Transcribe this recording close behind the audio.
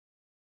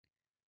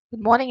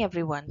Good morning,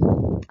 everyone.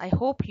 I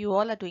hope you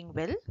all are doing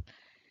well.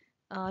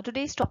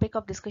 Today's topic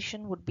of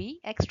discussion would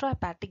be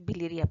extrahepatic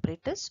biliary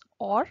apparatus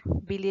or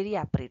biliary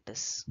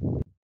apparatus.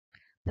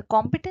 The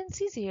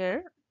competencies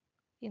here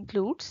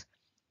includes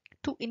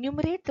to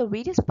enumerate the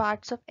various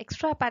parts of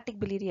extrahepatic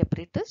biliary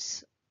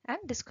apparatus and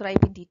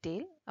describe in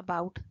detail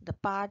about the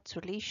parts,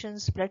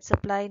 relations, blood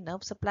supply,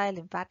 nerve supply,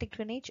 lymphatic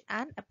drainage,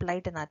 and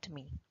applied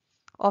anatomy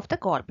of the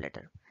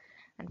gallbladder,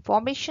 and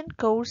formation,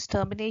 course,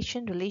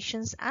 termination,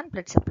 relations, and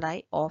blood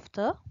supply of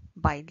the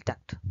bile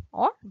duct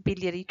or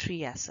biliary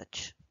tree as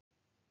such.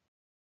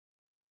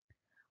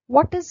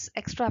 What is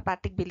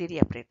extrahepatic biliary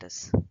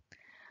apparatus?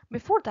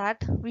 Before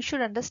that, we should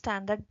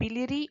understand that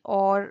biliary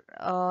or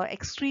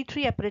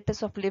excretory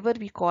apparatus of liver,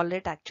 we call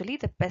it actually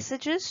the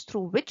passages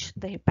through which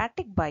the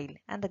hepatic bile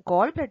and the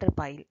gallbladder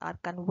bile are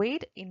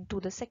conveyed into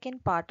the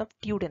second part of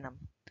duodenum.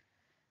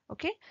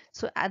 Okay,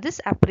 so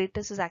this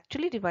apparatus is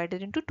actually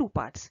divided into two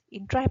parts,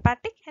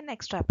 intrahepatic and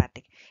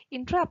extrahepatic.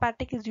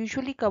 Intrahepatic is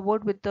usually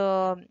covered with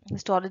the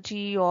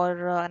histology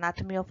or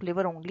anatomy of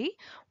liver only,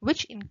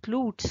 which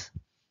includes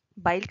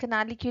bile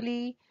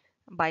canaliculi,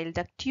 bile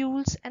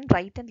ductules, and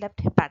right and left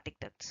hepatic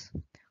ducts.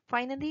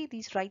 Finally,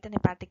 these right and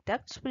hepatic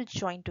ducts will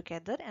join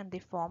together and they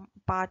form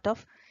part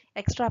of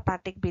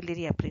extrahepatic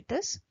biliary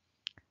apparatus.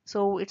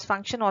 So its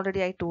function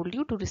already I told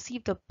you, to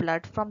receive the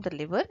blood from the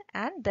liver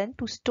and then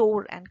to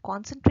store and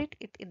concentrate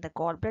it in the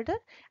gallbladder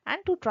and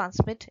to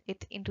transmit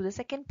it into the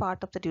second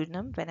part of the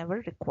duodenum whenever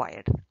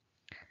required.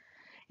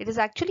 It is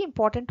actually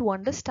important to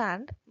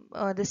understand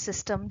this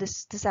system,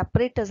 this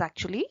apparatus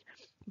actually,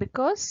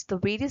 because the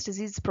various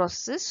disease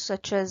processes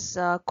such as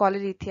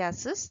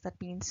cholelithiasis,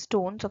 that means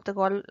stones of the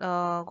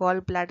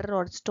gallbladder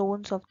or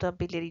stones of the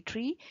biliary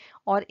tree,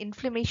 or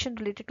inflammation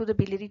related to the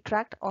biliary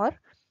tract or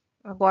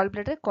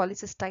gallbladder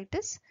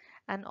cholecystitis,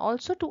 and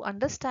also to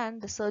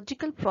understand the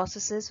surgical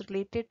processes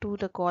related to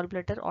the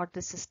gallbladder or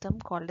the system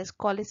called as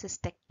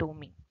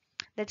cholecystectomy.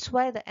 That's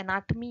why the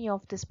anatomy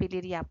of this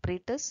biliary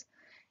apparatus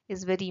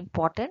is very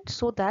important,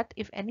 so that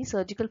if any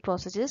surgical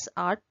procedures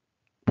are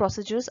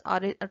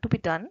to be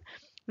done,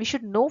 we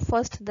should know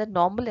first the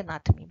normal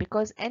anatomy,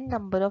 because n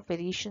number of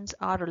variations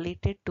are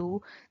related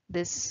to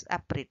this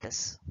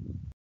apparatus.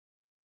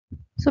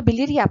 So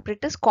biliary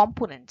apparatus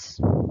components.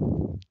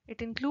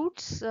 It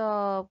includes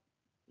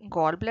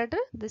gallbladder.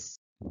 This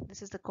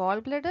is the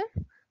gallbladder.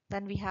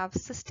 Then we have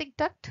cystic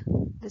duct,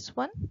 this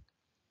one.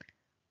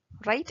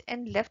 Right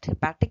and left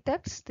hepatic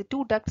ducts. The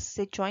two ducts,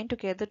 they join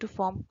together to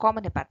form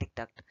common hepatic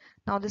duct.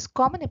 Now this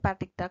common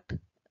hepatic duct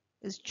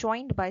is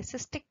joined by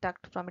cystic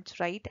duct from its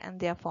right, and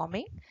they are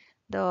forming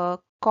the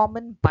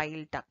common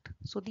bile duct.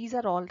 So these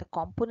are all the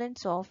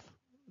components of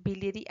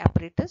biliary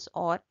apparatus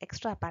or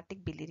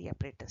extrahepatic biliary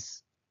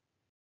apparatus.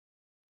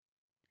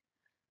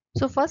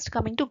 So first,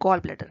 coming to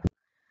gallbladder.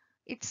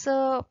 It's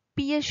a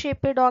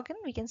pear-shaped organ.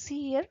 We can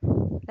see here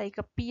like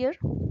a pear.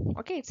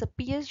 Okay, it's a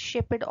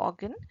pear-shaped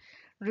organ,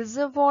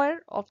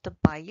 reservoir of the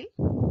bile.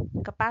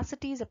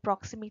 Capacity is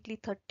approximately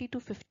 30 to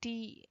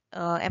 50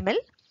 ml,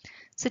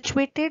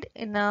 situated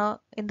in the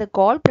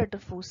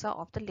gallbladder fossa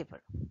of the liver.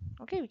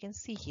 Okay, we can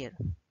see here.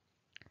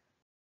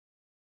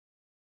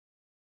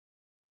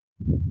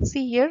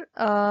 See here,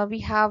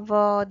 we have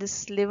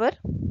this liver,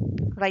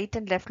 right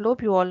and left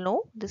lobe. You all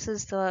know this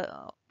is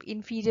the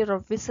inferior or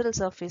visceral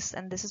surface,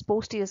 and this is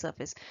posterior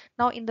surface.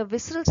 Now in the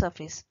visceral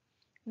surface,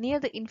 near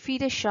the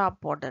inferior sharp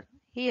border,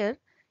 here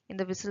in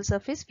the visceral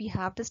surface we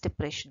have this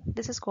depression.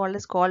 This is called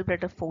as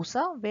gallbladder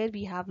fossa, where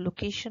we have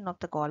location of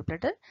the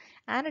gallbladder,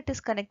 and it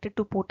is connected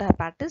to porta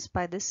hepatis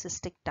by this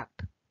cystic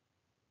duct.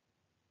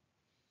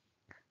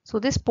 So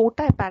this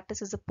porta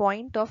hepatis is a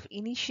point of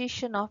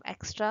initiation of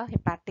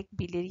extrahepatic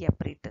biliary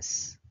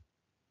apparatus.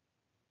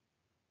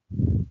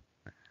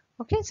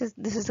 Okay, so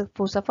this is the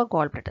fossa for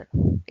gallbladder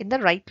in the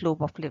right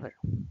lobe of liver.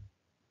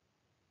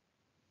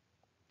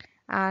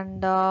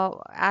 And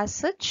as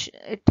such,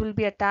 it will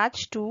be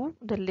attached to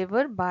the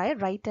liver by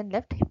right and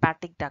left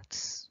hepatic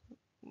ducts,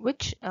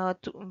 which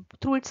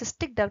through its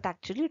cystic duct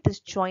actually it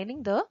is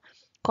joining the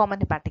common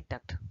hepatic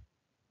duct.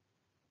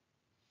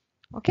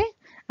 Okay,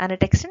 and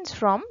it extends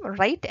from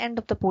right end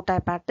of the porta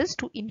hepatis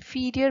to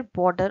inferior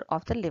border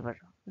of the liver.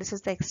 This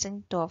is the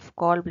extent of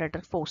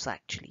gallbladder fossa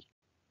actually.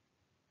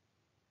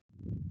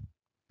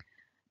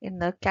 In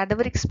the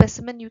cadaveric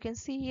specimen, you can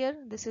see here,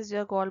 this is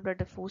your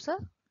gallbladder fossa.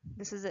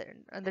 This is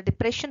the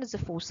depression is the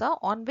fossa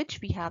on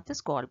which we have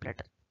this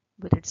gallbladder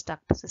with its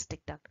duct, cystic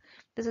duct.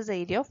 This is the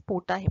area of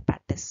porta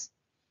hepatis.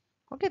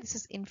 Okay, this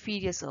is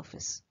inferior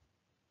surface.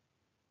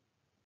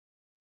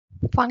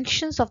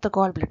 Functions of the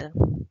gallbladder.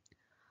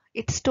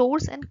 It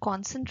stores and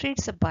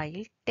concentrates the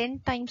bile 10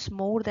 times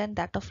more than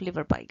that of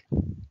liver bile.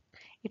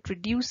 It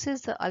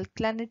reduces the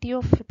alkalinity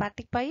of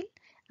hepatic bile,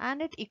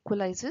 and it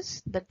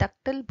equalizes the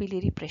ductal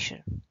biliary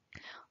pressure.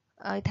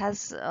 It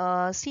has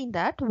seen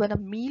that when a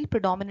meal,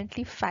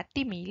 predominantly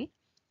fatty meal,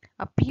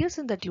 appears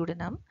in the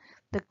duodenum,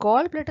 the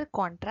gallbladder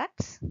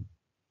contracts,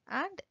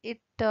 and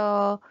it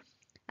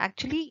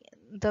actually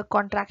the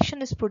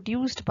contraction is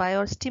produced by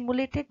or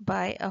stimulated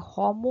by a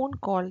hormone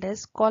called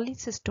as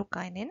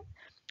cholecystokinin,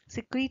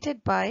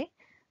 secreted by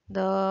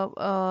the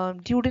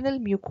duodenal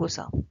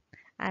mucosa,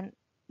 and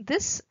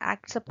this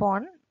acts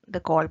upon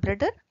the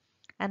gallbladder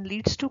and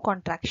leads to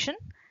contraction,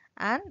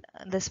 and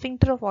the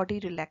sphincter of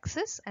Oddi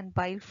relaxes and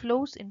bile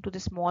flows into the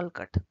small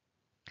gut.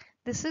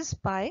 This is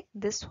by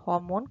this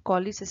hormone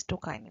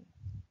cholecystokinin.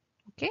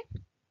 Okay.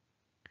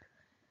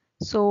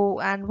 So,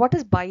 and what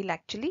is bile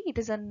actually? It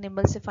is an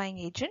emulsifying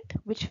agent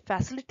which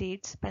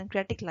facilitates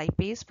pancreatic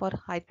lipase for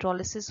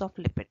hydrolysis of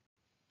lipid.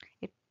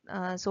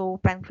 So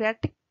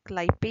pancreatic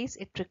lipase,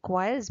 it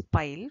requires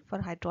bile for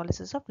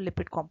hydrolysis of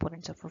lipid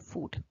components of a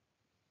food.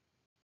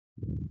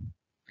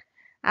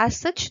 As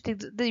such,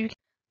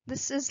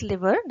 this is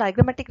liver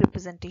diagrammatic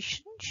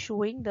representation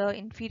showing the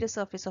inferior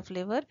surface of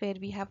liver where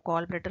we have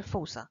gallbladder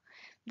fossa.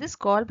 This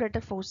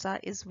gallbladder fossa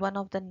is one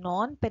of the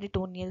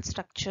non-peritoneal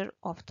structure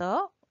of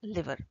the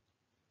liver.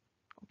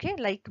 Okay,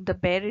 like the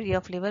bare area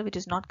of liver which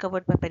is not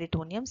covered by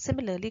peritoneum.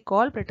 Similarly,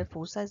 gallbladder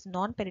fossa is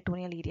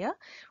non-peritoneal area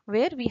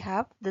where we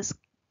have this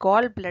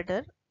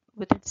gallbladder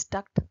with its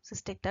duct,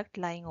 cystic duct,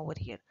 lying over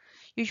here.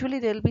 Usually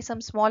there will be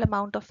some small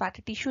amount of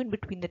fatty tissue in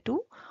between the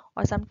two,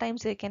 or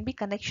sometimes there can be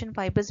connection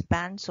fibers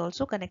bands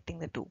also connecting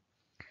the two.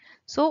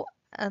 So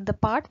the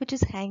part which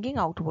is hanging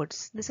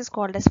outwards, this is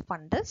called as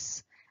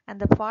fundus, and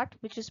the part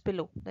which is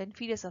below, the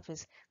inferior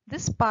surface,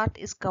 this part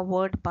is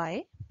covered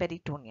by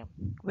peritoneum,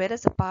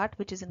 whereas the part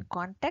which is in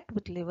contact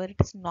with liver, it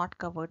is not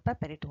covered by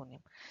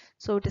peritoneum.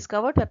 So it is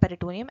covered by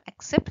peritoneum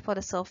except for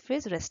the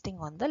surface resting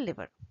on the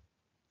liver.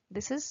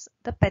 This is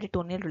the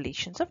peritoneal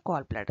relations of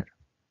gallbladder.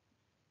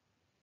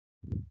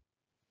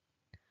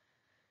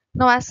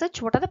 Now as such,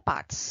 what are the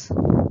parts?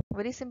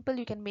 Very simple,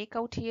 you can make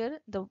out here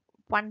the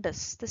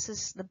fundus. This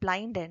is the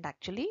blind end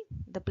actually,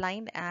 the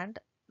blind end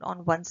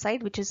on one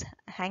side which is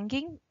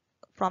hanging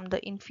from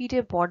the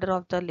inferior border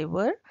of the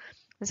liver.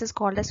 This is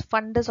called as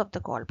fundus of the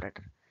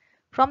gallbladder.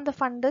 From the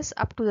fundus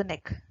up to the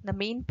neck, the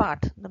main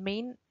part, the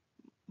main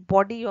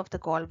body of the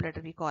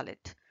gallbladder we call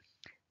it.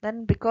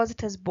 Then because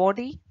it has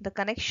body, the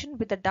connection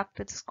with the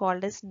duct is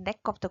called as neck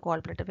of the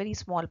gallbladder, very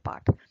small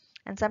part,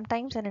 and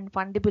sometimes an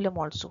infundibulum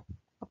also,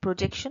 a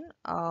projection,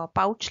 a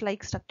pouch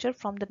like structure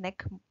from the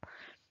neck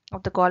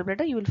of the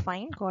gallbladder you will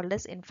find called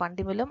as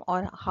infundibulum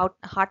or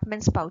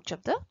Hartmann's pouch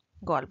of the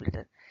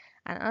gallbladder.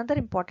 And another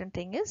important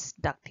thing is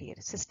duct here,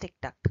 cystic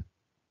duct,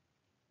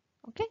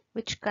 okay,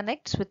 which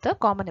connects with the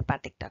common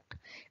hepatic duct.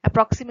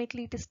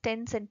 Approximately it is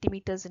 10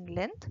 centimeters in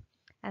length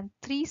and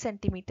 3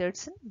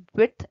 centimeters in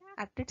width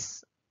at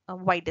its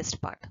widest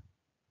part.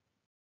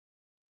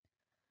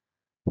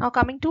 Now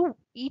coming to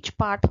each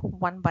part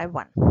one by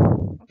one.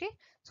 Okay,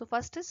 so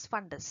first is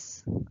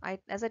fundus.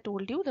 As I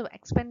told you, the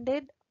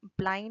expanded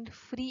blind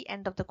free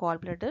end of the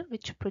gallbladder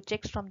which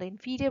projects from the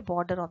inferior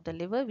border of the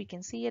liver. We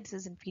can see it, this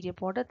is inferior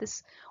border.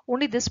 This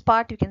only this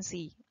part you can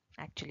see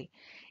actually.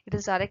 It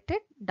is directed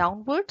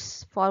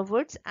downwards,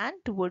 forwards and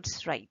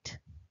towards right.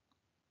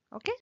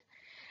 Okay,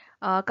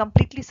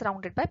 completely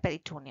surrounded by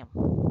peritoneum.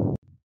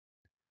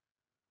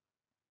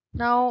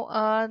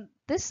 Now,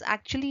 this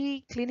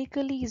actually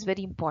clinically is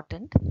very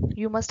important.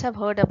 You must have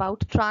heard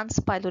about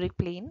transpyloric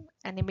plane,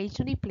 an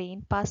imaginary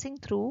plane passing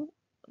through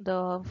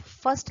the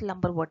first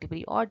lumbar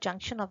vertebrae or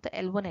junction of the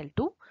L1,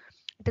 L2.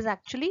 It is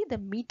actually the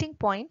meeting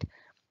point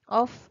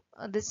of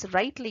this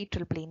right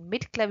lateral plane,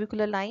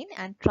 mid-clavicular line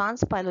and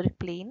transpyloric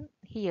plane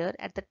here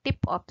at the tip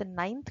of the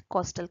 9th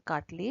costal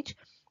cartilage,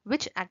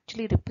 which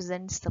actually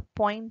represents the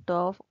point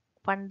of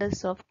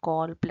fundus of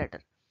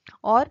gallbladder.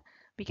 Or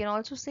we can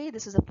also say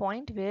this is a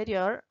point where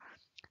your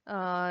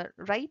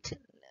right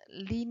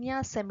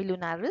linea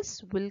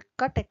semilunaris will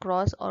cut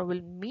across or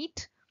will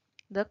meet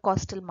the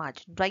costal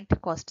margin, right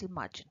costal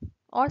margin,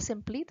 or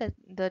simply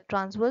the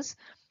transverse,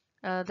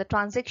 the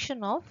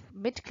transection of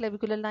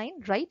mid-clavicular line,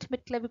 right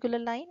mid-clavicular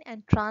line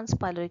and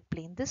transpyloric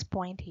plane. This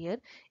point here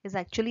is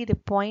actually the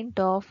point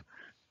of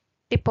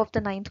tip of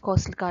the 9th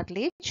costal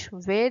cartilage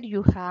where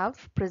you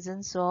have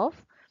presence of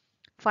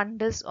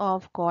fundus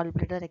of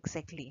gallbladder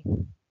exactly.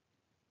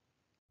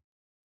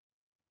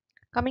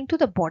 Coming to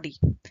the body,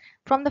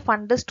 from the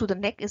fundus to the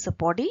neck is a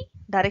body.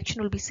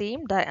 Direction will be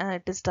same.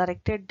 It is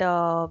directed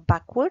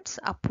backwards,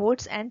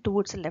 upwards, and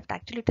towards the left.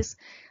 Actually, it is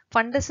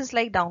fundus is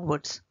like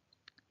downwards.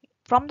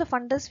 From the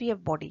fundus, we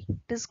have body.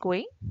 It is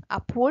going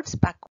upwards,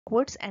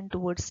 backwards, and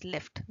towards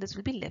left. This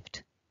will be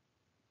left.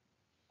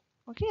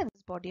 Okay, and this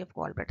is body of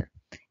gallbladder.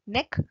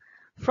 Neck.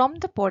 From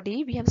the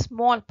body, we have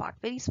small part,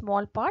 very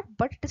small part,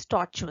 but it is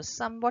tortuous,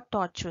 somewhat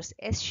tortuous,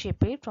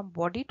 S-shaped from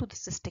body to the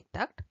cystic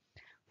duct.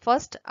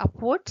 First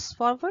upwards,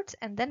 forwards,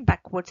 and then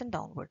backwards and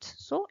downwards.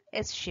 So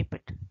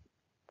S-shaped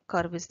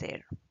curve is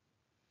there.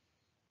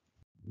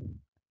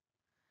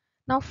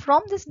 Now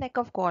from this neck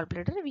of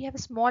gallbladder, we have a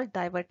small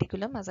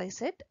diverticulum, as I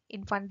said,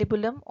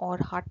 infundibulum or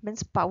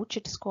Hartmann's pouch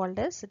it is called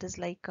as. It is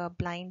like a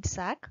blind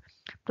sac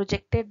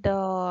projected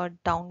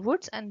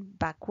downwards and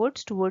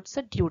backwards towards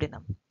the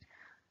duodenum.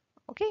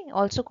 Okay,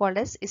 also called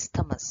as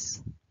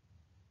isthmus.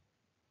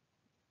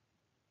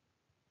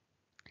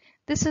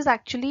 This is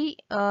actually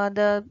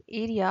the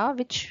area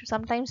which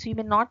sometimes we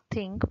may not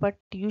think, but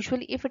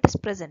usually if it is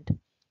present,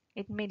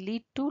 it may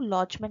lead to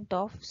lodgement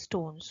of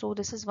stones. So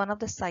this is one of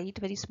the site,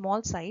 very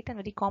small site and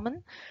very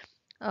common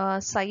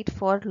site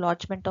for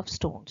lodgement of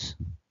stones.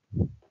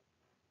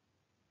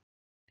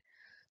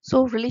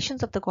 So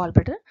relations of the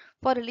gallbladder.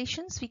 For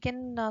relations, we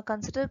can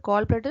consider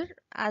gallbladder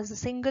as a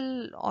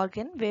single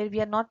organ where we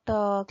are not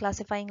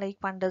classifying like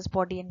fundus,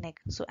 body and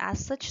neck. So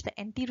as such, the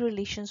anterior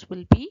relations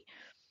will be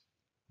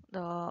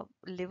the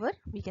liver.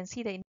 We can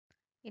see the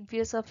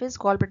inferior surface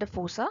gallbladder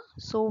fossa.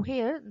 So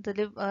here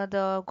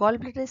the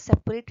gallbladder is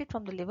separated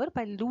from the liver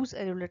by loose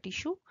areolar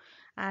tissue,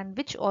 and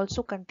which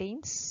also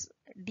contains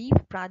deep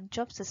branch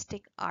of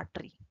cystic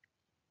artery.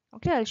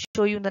 Okay, I'll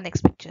show you in the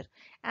next picture.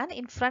 And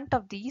in front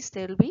of these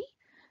there will be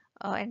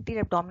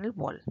anterior abdominal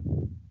wall.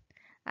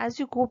 As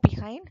you go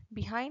behind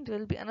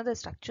will be another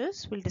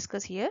structures we'll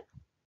discuss here.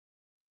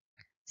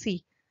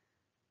 See,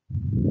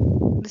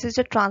 this is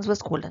the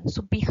transverse colon.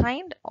 So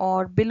behind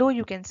or below,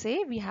 you can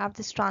say, we have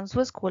this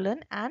transverse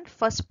colon and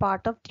first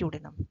part of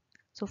duodenum.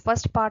 So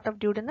first part of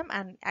duodenum,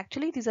 and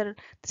actually this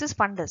is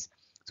fundus.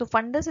 So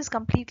fundus is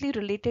completely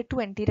related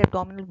to anterior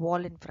abdominal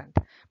wall in front.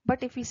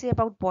 But if we say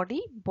about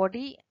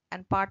body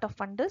and part of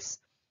fundus,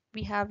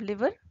 we have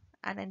liver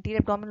and anterior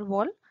abdominal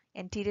wall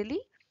anteriorly,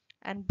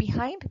 and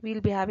behind we'll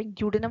be having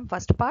duodenum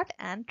first part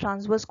and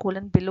transverse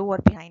colon below or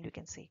behind, you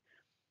can say.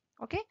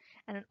 Okay,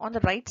 and on the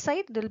right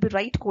side there will be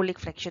right colic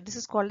flexure. This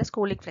is called as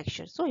colic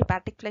flexure. So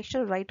hepatic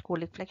flexure, right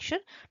colic flexure.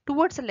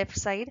 Towards the left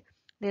side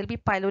there will be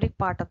pyloric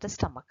part of the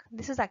stomach.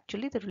 This is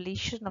actually the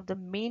relation of the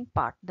main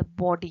part, the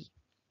body,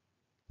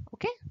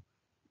 okay,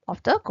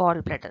 of the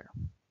gallbladder.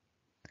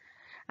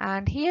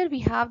 And here we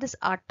have this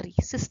artery,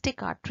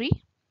 cystic artery,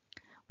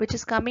 which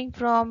is coming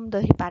from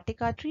the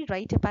hepatic artery,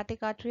 right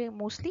hepatic artery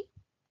mostly.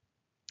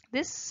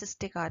 This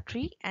cystic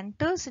artery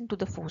enters into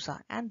the fossa,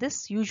 and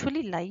this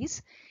usually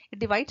lies, it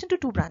divides into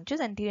two branches,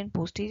 anterior and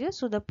posterior.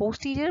 So the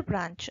posterior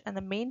branch and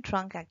the main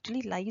trunk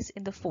actually lies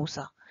in the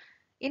fossa,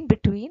 in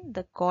between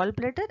the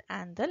gallbladder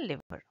and the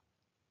liver.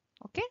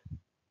 Okay,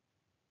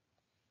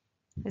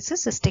 this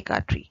is cystic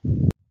artery.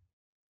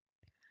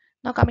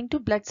 Now coming to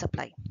blood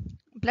supply.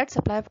 Blood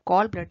supply of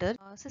gallbladder,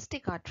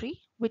 cystic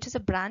artery, which is a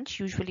branch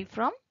usually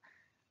from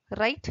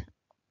right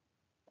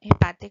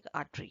hepatic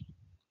artery.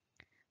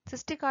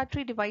 Cystic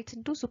artery divides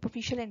into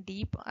superficial and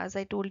deep. As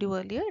I told you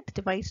earlier, it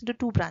divides into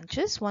two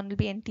branches. One will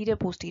be anterior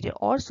posterior,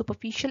 or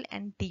superficial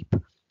and deep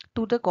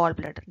to the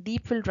gallbladder.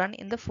 Deep will run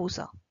in the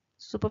fossa.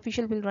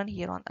 Superficial will run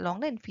here on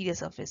along the inferior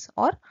surface,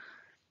 or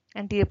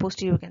anterior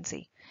posterior you can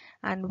say.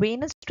 And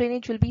venous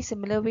drainage will be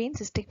similar vein,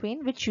 cystic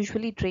vein, which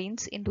usually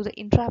drains into the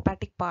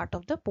intrahepatic part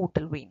of the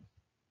portal vein.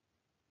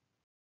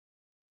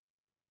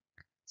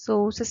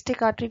 So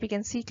cystic artery, we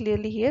can see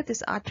clearly here,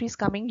 this artery is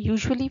coming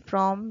usually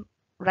from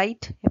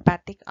right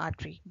hepatic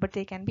artery, but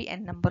there can be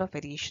n number of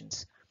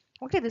variations.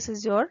 Okay, this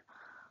is your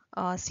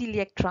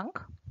celiac trunk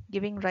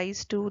giving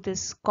rise to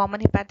this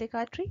common hepatic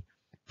artery.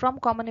 From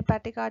common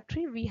hepatic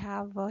artery, we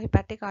have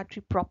hepatic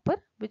artery proper,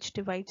 which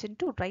divides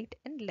into right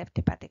and left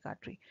hepatic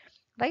artery.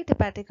 Right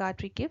hepatic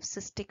artery gives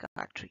cystic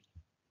artery.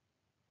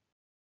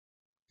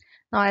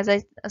 Now, as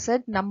I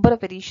said, number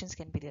of variations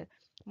can be there.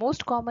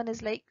 Most common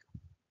is like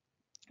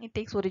it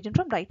takes origin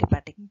from right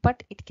hepatic,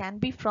 but it can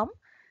be from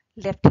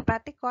left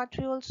hepatic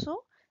artery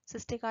also.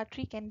 Cystic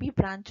artery can be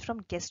branched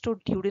from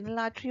gastroduodenal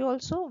artery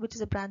also, which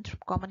is a branch from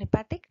common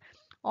hepatic,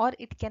 or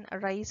it can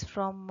arise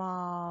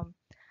from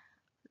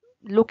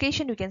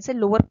location, you can say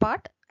lower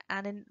part,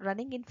 and in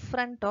running in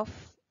front of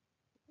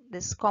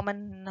this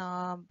common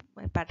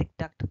hepatic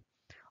duct,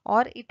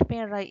 or it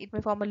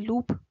may form a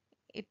loop.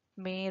 It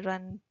may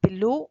run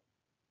below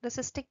the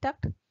cystic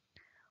duct,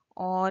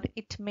 or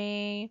it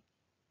may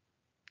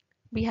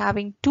be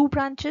having two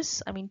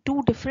branches,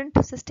 two different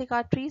cystic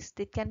arteries.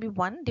 It can be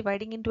one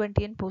dividing into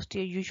anterior and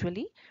posterior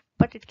usually,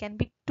 but it can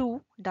be two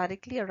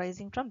directly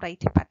arising from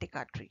right hepatic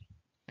artery.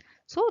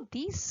 So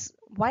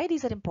why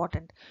these are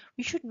important?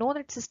 We should know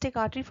that cystic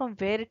artery from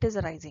where it is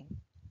arising.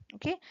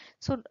 Okay,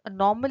 so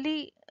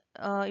normally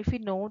if we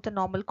know the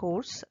normal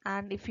course,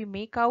 and if we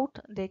make out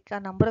there are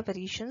a number of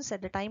variations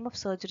at the time of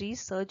surgeries,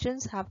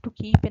 surgeons have to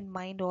keep in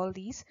mind all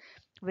these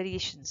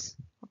variations.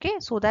 Okay,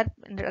 so that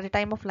at the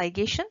time of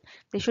ligation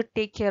they should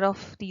take care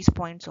of these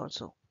points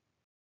also.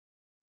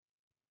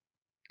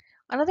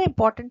 Another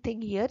important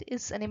thing here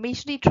is an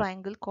imaginary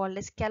triangle called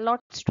as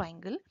Callot's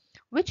triangle,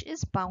 which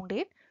is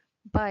bounded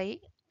by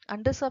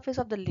undersurface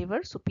of the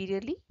liver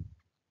superiorly,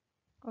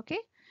 okay,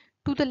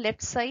 to the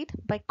left side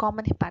by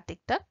common hepatic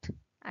duct,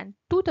 and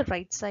to the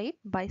right side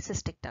by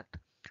cystic duct.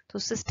 So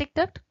cystic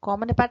duct,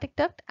 common hepatic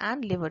duct,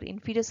 and liver,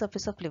 inferior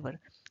surface of liver,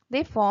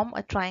 they form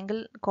a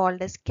triangle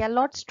called as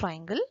Callot's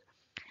triangle.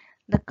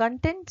 The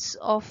contents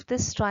of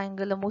this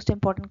triangle, the most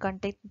important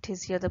content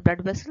is here the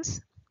blood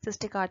vessels,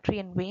 cystic artery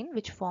and vein,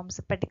 which forms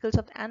the pedicles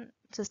of an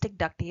cystic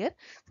duct here,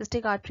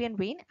 cystic artery and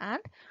vein,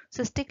 and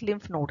cystic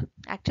lymph node.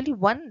 Actually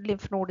one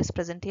lymph node is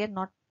present here,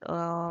 not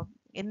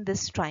in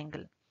this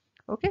triangle.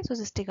 Okay, so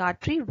cystic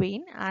artery,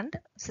 vein, and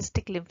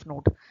cystic lymph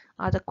node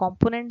are the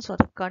components or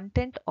the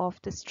content of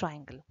this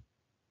triangle.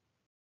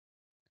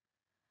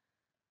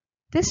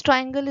 This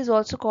triangle is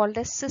also called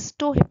as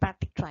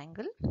cystohepatic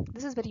triangle.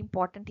 This is very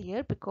important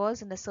here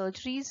because in the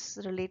surgeries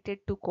related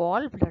to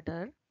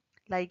gallbladder,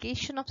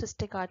 ligation of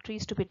cystic artery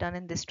is to be done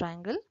in this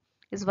triangle,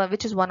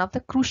 which is one of the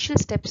crucial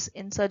steps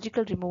in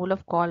surgical removal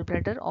of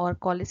gallbladder or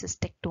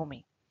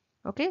cholecystectomy.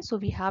 Okay, so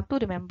we have to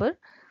remember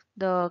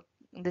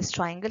this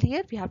triangle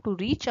here. We have to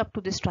reach up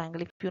to this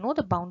triangle. If you know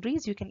the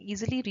boundaries, you can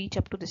easily reach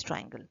up to this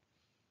triangle.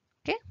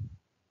 Okay.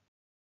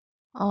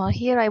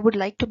 Here I would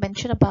like to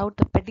mention about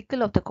the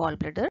pedicle of the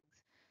gallbladder.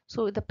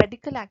 So the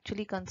pedicle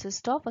actually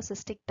consists of a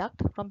cystic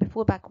duct from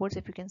before backwards.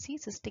 If you can see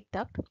cystic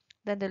duct,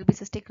 then there will be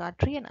cystic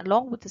artery, and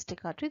along with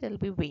cystic artery there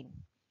will be vein.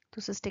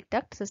 So cystic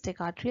duct,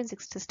 cystic artery and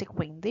cystic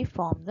vein, they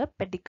form the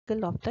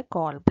pedicle of the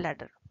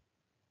gallbladder.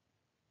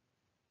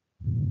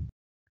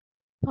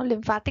 Now,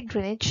 lymphatic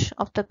drainage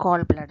of the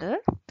gallbladder.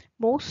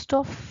 Most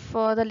of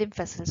the lymph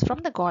vessels from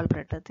the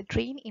gallbladder, they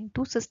drain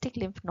into cystic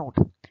lymph node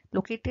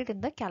located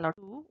in the calot,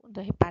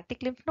 the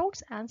hepatic lymph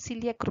nodes and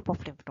celiac group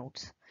of lymph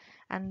nodes.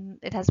 And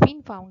it has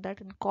been found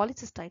that in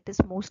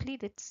cholecystitis, mostly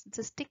the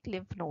cystic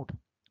lymph node,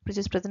 which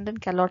is present in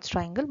Calot's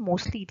triangle,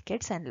 mostly it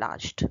gets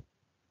enlarged.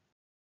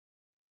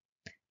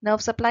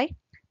 Nerve supply.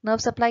 Nerve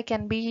supply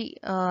can be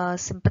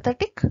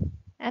sympathetic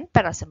and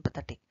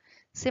parasympathetic.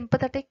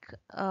 Sympathetic,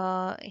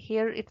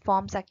 here it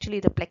forms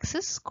actually the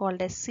plexus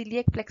called as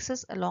celiac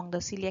plexus along the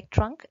celiac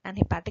trunk and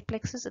hepatic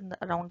plexus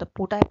around the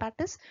porta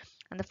hepatis,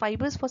 and the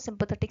fibers for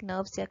sympathetic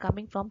nerves, they are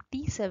coming from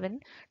T7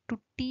 to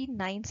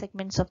T9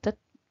 segments of the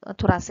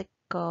thoracic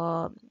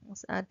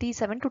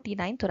T7 to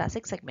T9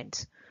 thoracic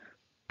segments,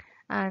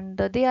 and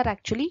they are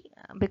actually,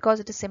 because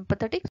it is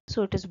sympathetic,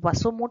 so it is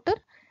vasomotor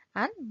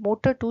and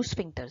motor to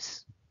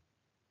sphincters.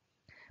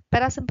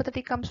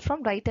 Parasympathetic comes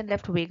from right and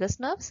left vagus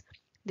nerves.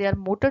 They are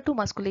motor to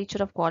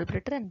musculature of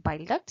gallbladder and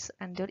bile ducts,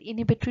 and they are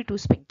inhibitory to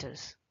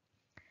sphincters.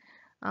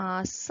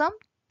 Some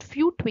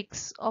few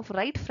twigs of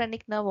right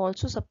phrenic nerve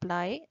also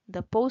supply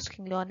the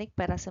postganglionic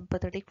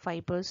parasympathetic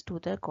fibers to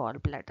the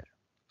gallbladder.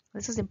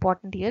 This is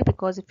important here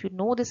because if you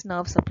know this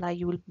nerve supply,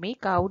 you will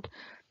make out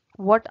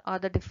what are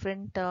the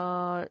different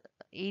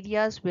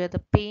areas where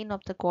the pain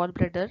of the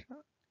gallbladder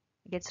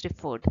gets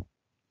referred.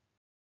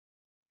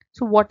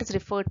 So what is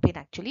referred pain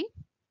actually?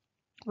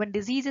 When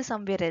disease is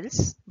somewhere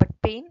else but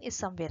pain is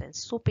somewhere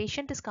else. So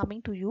patient is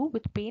coming to you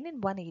with pain in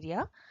one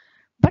area,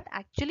 but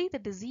actually the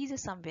disease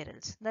is somewhere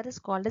else. That is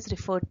called as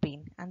referred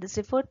pain, and this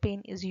referred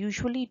pain is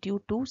usually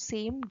due to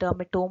same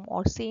dermatome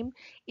or same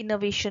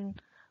innervation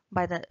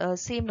by the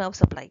same nerve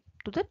supply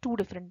to the two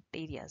different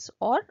areas,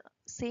 or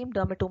same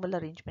dermatomal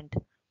arrangement.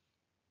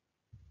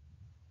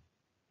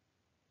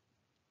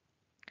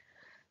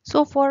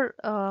 So for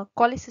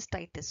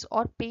cholecystitis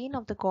or pain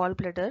of the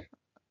gallbladder,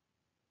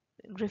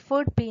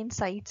 referred pain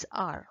sites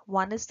are: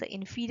 one is the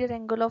inferior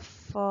angle of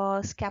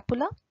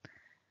scapula,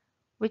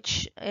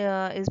 which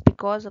is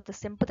because of the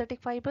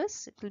sympathetic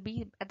fibers. It will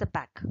be at the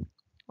back,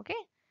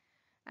 okay,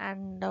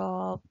 and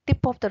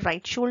tip of the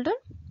right shoulder.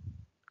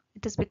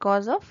 It is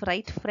because of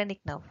right phrenic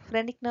nerve.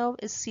 Phrenic nerve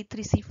is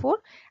C3 C4,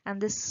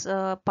 and this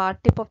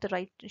part tip of the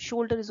right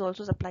shoulder is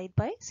also supplied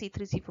by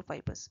C3 C4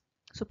 fibers,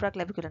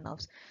 supraclavicular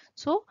nerves.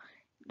 So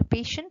the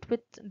patient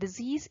with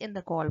disease in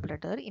the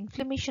gallbladder,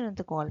 inflammation in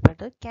the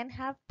gallbladder, can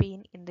have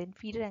pain in the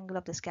inferior angle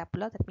of the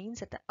scapula. That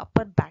means at the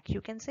upper back, you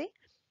can say.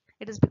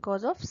 It is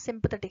because of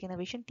sympathetic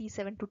innervation,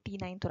 T7 to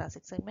T9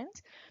 thoracic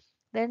segments.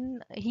 Then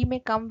he may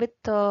come with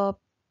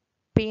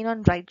pain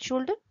on right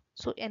shoulder.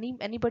 So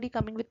anybody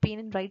coming with pain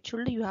in right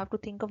shoulder, you have to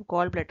think of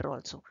gallbladder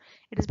also.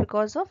 It is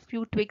because of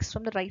few twigs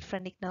from the right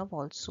phrenic nerve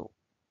also.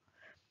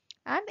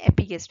 And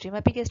epigastrium.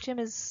 Epigastrium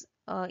is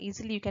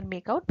easily you can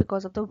make out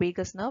because of the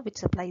vagus nerve, which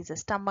supplies the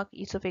stomach,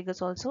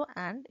 esophagus also,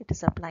 and it is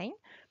supplying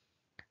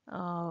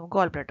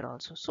gallbladder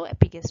also. So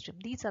epigastrium.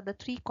 These are the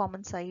three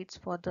common sites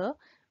for the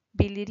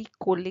biliary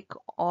colic,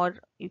 or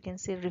you can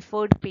say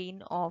referred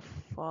pain of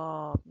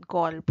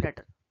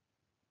gallbladder.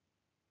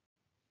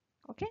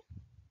 Okay.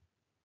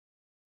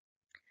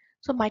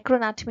 So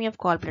microanatomy of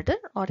gallbladder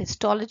or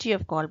histology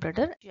of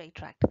gallbladder, GI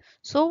tract.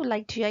 So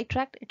like GI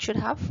tract, it should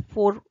have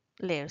four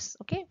layers.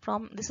 Okay,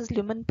 from this is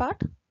lumen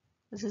part,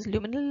 this is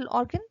luminal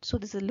organ. So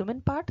this is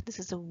lumen part. This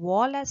is a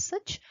wall as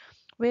such,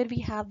 where we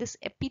have this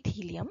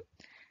epithelium,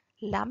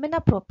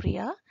 lamina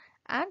propria,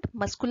 and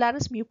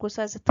muscularis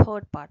mucosa as a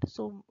third part.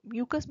 So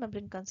mucous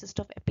membrane consists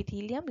of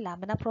epithelium,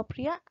 lamina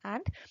propria,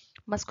 and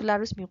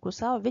muscularis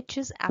mucosa, which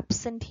is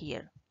absent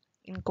here.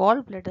 In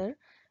gallbladder,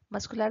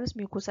 muscularis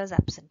mucosa is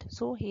absent.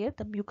 So here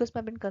the mucous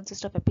membrane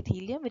consists of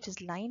epithelium, which is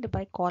lined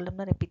by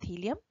columnar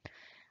epithelium,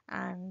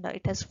 and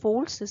it has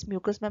folds. This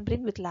mucous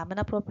membrane with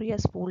lamina propria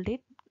is folded.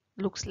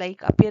 Looks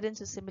like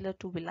appearance is similar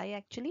to villi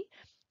actually.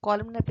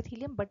 Columnar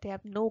epithelium, but they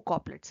have no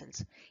goblet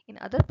cells. In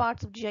other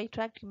parts of GI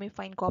tract, you may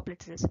find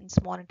goblet cells in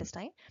small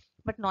intestine,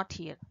 but not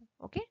here.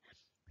 Okay.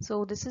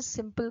 So this is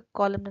simple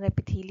columnar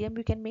epithelium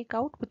you can make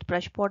out with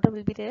brush border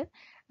will be there,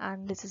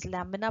 and this is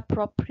lamina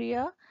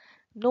propria.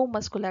 No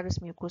muscularis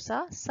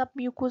mucosa.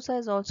 Submucosa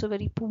is also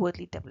very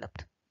poorly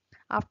developed.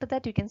 After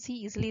that, you can see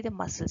easily the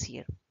muscles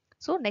here.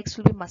 So next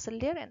will be muscle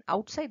layer, and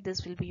outside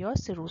this will be your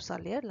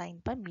serosa layer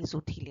lined by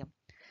mesothelium.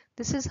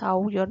 This is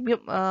how your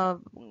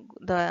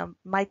the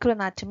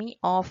microanatomy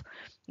of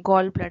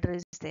gallbladder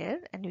is there,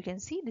 and you can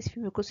see these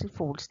mucosal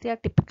folds, they are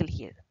typical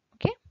here.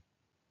 Okay.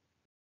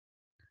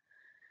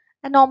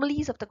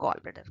 Anomalies of the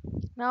gallbladder.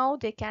 Now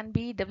there can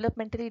be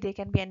developmentally, there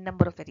can be a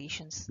number of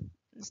variations.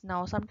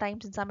 Now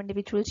sometimes in some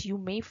individuals you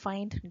may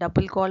find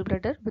double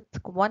gallbladder with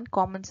one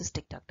common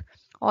cystic duct,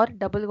 or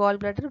double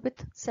gallbladder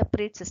with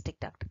separate cystic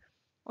duct.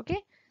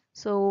 Okay,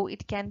 so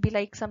it can be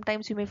like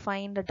sometimes you may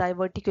find a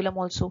diverticulum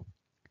also,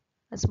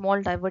 a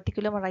small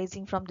diverticulum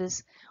arising from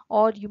this,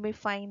 or you may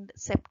find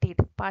septate,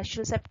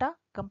 partial septa,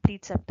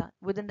 complete septa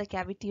within the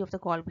cavity of the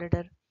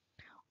gallbladder,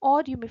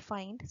 or you may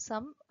find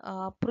some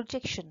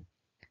projection,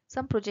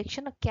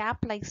 a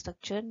cap-like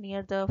structure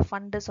near the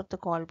fundus of the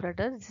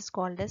gallbladder. This is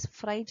called as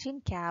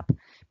Phrygian cap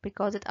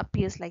because it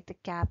appears like the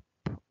cap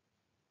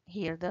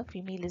here the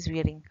female is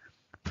wearing.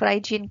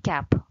 Phrygian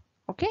cap.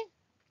 Okay.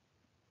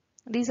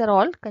 These are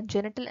all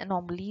congenital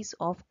anomalies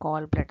of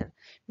gallbladder.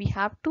 We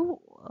have to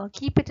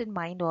keep it in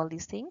mind, all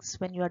these things,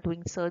 when you are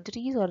doing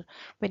surgeries or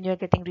when you are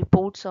getting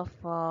reports of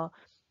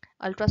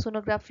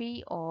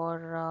ultrasonography,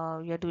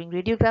 or you are doing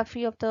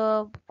radiography of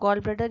the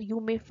gallbladder. You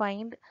may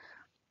find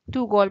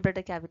two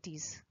gallbladder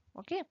cavities.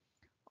 Okay,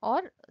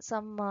 or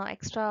some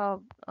extra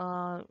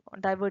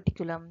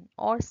diverticulum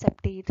or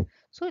septate.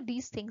 So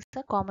these things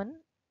are common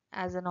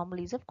as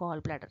anomalies of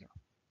gallbladder.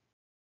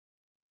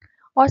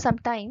 Or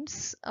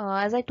sometimes,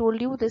 as I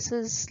told you, this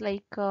is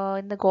like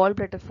in the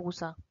gallbladder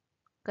fossa,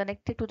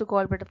 connected to the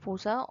gallbladder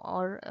fossa,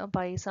 or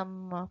by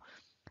some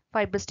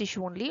fibrous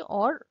tissue only,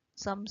 or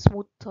some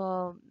smooth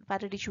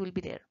fatty tissue will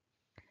be there.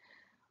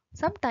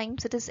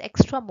 Sometimes it is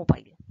extra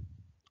mobile,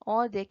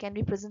 or there can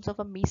be presence of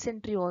a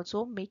mesentery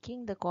also,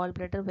 making the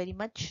gallbladder very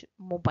much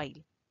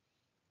mobile.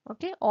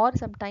 Okay, or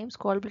sometimes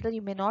gallbladder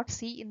you may not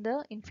see in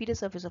the inferior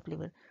surface of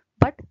liver,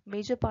 but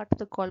major part of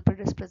the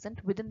gallbladder is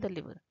present within the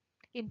liver,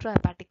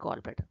 intrahepatic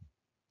gallbladder.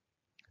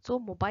 So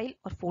mobile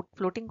or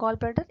floating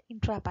gallbladder,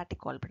 intrahepatic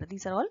gallbladder,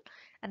 these are all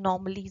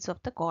anomalies of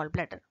the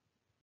gallbladder.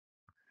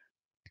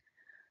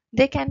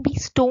 There can be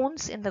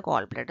stones in the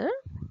gallbladder.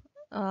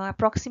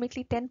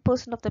 Approximately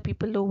 10% of the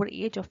people over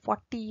age of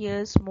 40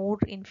 years more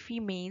in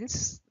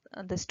females,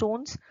 the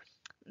stones,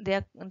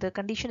 the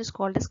condition is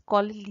called as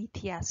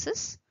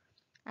cholelithiasis,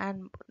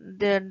 and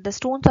the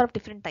stones are of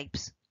different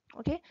types.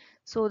 Okay,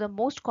 so the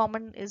most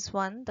common is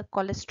one, the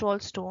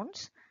cholesterol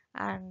stones,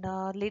 and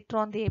later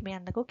on they may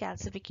undergo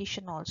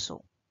calcification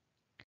also.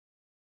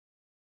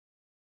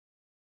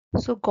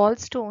 So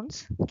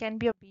gallstones can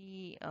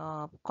be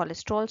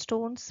cholesterol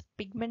stones,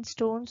 pigment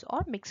stones,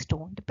 or mixed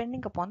stone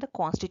depending upon the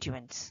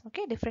constituents.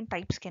 Okay, different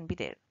types can be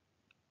there.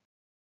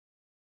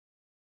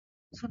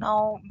 So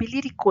now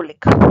biliary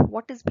colic.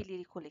 What is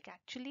biliary colic?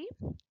 Actually,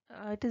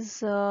 it is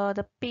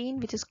the pain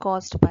which is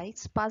caused by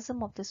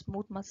spasm of the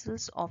smooth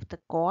muscles of the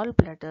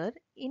gallbladder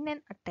in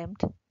an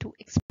attempt to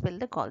expel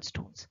the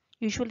gallstones.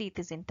 Usually it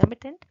is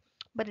intermittent,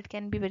 but it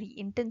can be very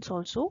intense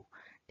also,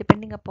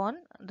 depending upon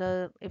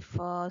the if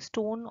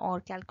stone or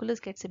calculus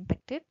gets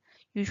impacted,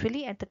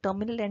 usually at the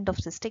terminal end of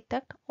cystic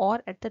duct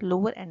or at the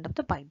lower end of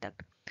the bile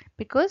duct.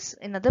 Because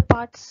in other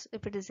parts,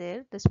 if it is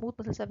there, the smooth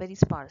muscles are very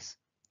sparse,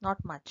 not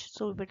much.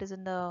 So if it is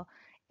in the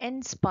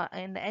ends of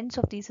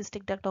the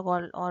cystic duct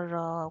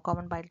or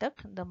common bile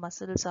duct, the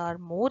muscles are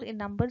more in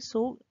number,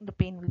 so the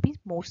pain will be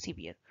more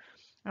severe,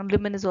 and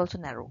lumen is also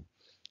narrow.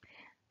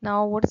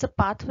 Now, what is the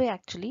pathway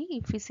actually?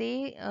 If we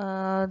say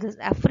the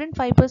afferent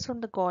fibers from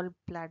the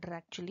gallbladder,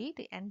 actually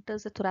they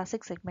enters the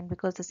thoracic segment,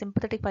 because the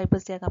sympathetic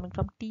fibers, they are coming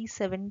from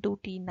T7 to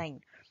T9.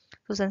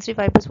 So sensory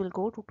fibers will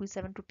go to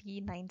T7 to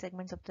T9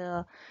 segments of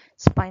the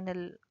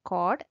spinal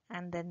cord,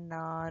 and then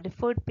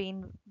referred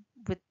pain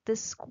with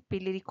this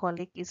biliary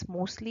colic is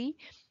mostly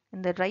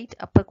in the right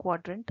upper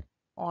quadrant,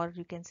 or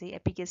you can say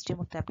epigastrium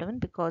of the abdomen,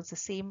 because the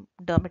same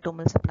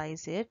dermatomal supply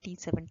is there,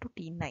 T7 to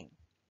T9.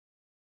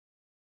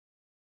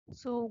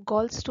 So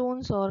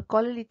gallstones or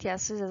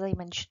cholelithiasis, as I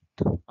mentioned,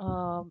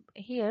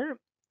 here,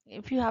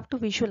 if you have to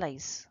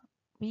visualize,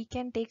 we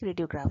can take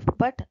radiograph,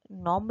 but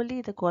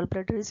normally the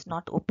gallbladder is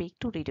not opaque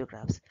to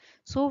radiographs.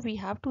 So we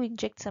have to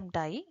inject some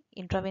dye,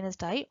 intravenous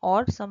dye,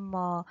 or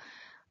some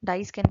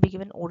dyes can be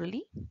given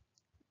orally.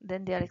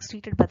 Then they are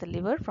excreted by the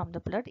liver from the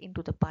blood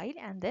into the bile,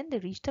 and then they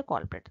reach the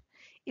gallbladder.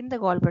 In the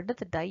gallbladder,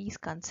 the dye is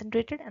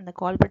concentrated and the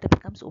gallbladder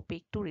becomes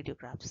opaque to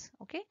radiographs.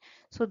 Okay,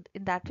 so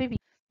in that way,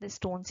 the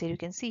stones here, you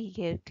can see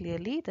here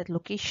clearly the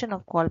location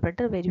of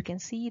gallbladder, where you can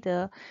see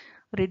the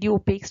radio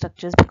opaque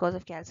structures because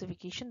of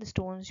calcification. The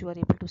stones you are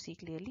able to see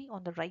clearly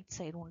on the right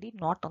side only,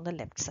 not on the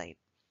left side,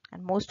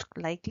 and most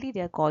likely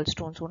they are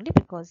gallstones only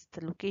because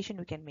the location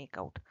you can make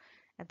out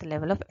at the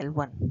level of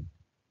L1.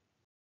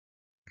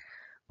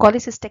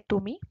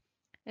 Cholecystectomy,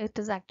 it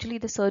is actually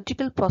the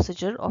surgical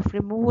procedure of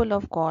removal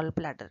of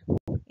gallbladder.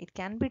 It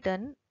can be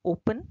done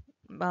open,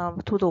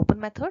 through the open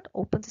method,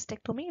 open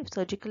cystectomy,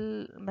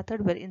 surgical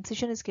method where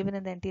incision is given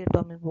in the anterior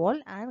abdominal wall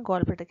and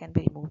gallbladder can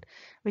be removed,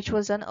 which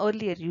was done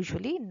earlier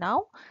usually.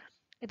 Now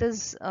it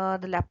is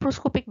the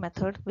laparoscopic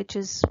method which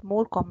is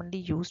more commonly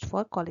used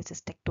for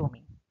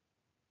cholecystectomy.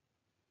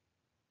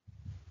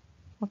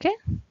 Okay.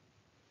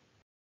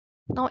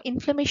 Now,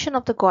 inflammation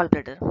of the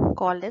gallbladder,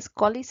 called as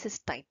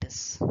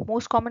cholecystitis.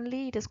 Most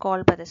commonly, it is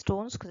called by the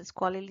stones because it's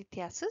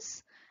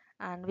cholelithiasis,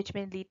 and which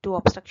may lead to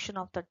obstruction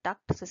of the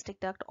duct, cystic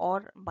duct,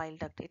 or bile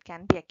duct. It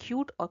can be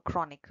acute or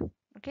chronic.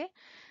 Okay,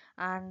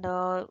 and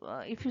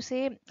if you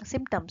say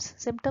symptoms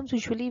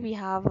usually we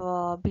have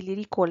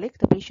biliary colic.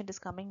 The patient is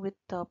coming with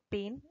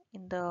pain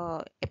in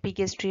the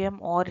epigastrium,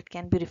 or it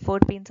can be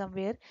referred pain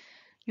somewhere.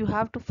 You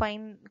have to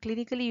find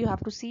clinically, you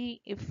have to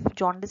see if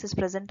jaundice is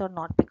present or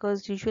not,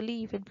 because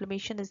usually if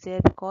inflammation is there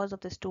because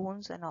of the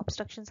stones and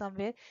obstruction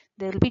somewhere,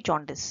 there will be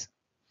jaundice.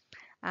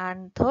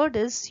 And third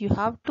is you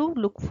have to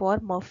look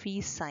for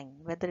Murphy's sign,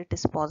 whether it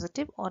is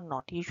positive or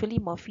not. Usually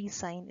Murphy's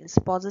sign is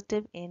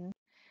positive in.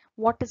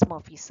 What is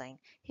Murphy's sign?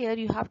 Here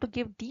you have to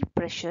give deep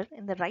pressure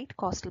in the right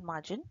costal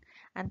margin,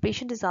 and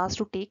patient is asked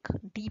to take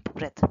deep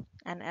breath.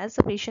 And as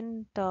the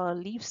patient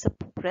leaves the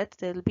breath,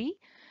 there will be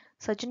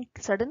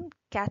sudden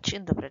catch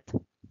in the breath,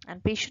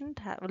 and patient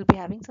will be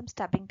having some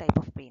stabbing type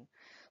of pain.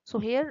 So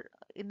here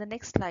in the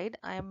next slide,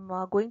 I am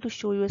going to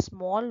show you a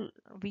small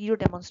video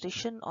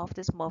demonstration of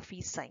this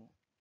Murphy's sign.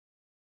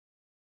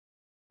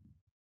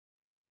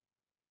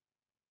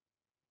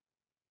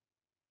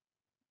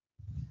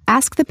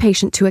 Ask the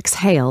patient to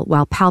exhale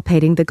while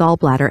palpating the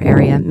gallbladder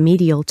area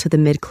medial to the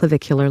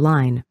midclavicular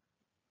line.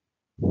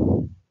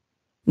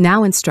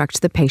 Now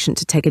instruct the patient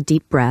to take a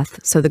deep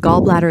breath so the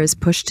gallbladder is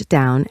pushed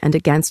down and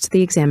against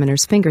the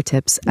examiner's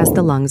fingertips as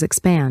the lungs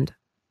expand.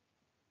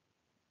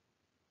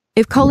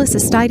 If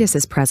cholecystitis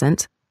is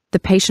present, the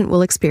patient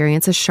will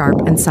experience a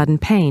sharp and sudden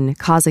pain,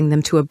 causing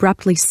them to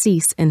abruptly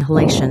cease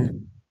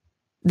inhalation.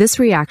 This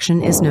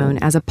reaction is known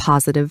as a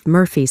positive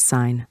Murphy's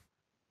sign.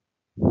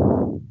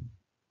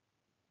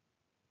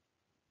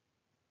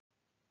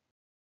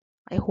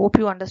 I hope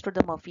you understood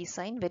the Murphy's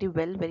sign very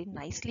well, very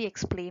nicely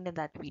explained in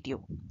that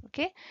video.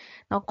 Okay.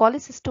 Now,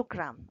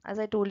 cholecystogram. As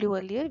I told you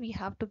earlier, we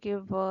have to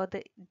give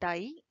the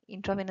dye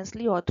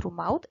intravenously or through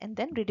mouth, and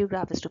then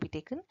radiograph is to be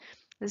taken.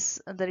 The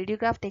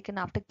radiograph taken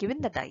after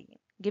giving the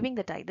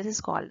dye. This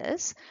is called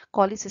as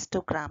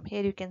cholecystogram.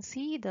 Here you can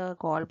see the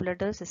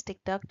gallbladder, cystic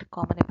duct,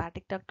 common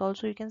hepatic duct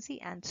also you can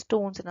see, and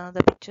stones in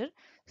another picture.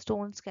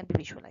 Stones can be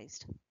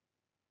visualized.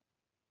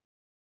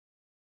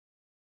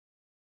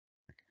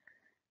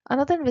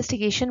 Another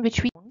investigation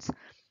which we use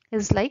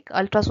is like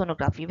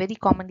ultrasonography, very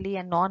commonly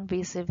a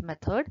non-invasive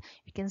method.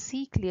 You can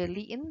see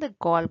clearly in the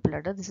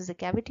gallbladder, this is a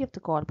cavity of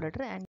the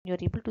gallbladder, and you're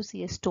able to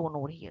see a stone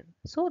over here.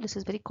 So this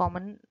is very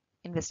common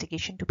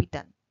investigation to be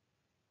done.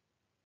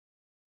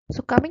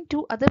 So coming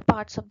to other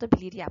parts of the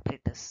biliary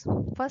apparatus.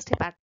 First,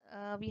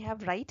 we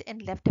have right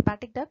and left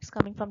hepatic ducts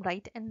coming from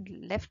right and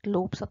left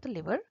lobes of the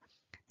liver.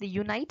 They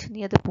unite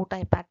near the porta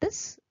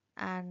hepatis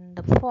and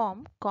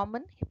form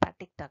common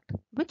hepatic duct,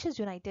 which is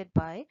united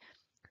by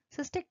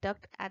cystic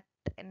duct at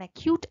an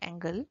acute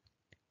angle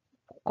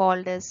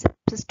called as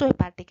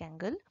cystohepatic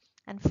angle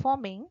and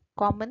forming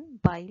common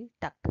bile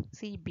duct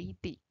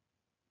CBD.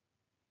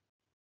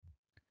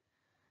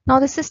 Now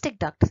the cystic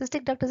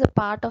duct is a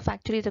part of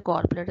actually the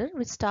gallbladder,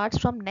 which starts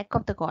from neck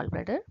of the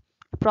gallbladder,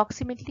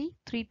 approximately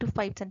 3 to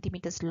 5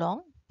 centimeters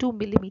long, 2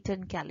 millimeter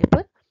in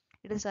caliber.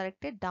 It is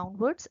directed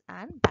downwards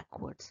and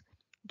backwards.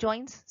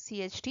 Joins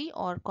CHD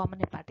or common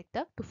hepatic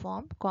duct to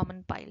form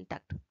common bile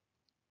duct.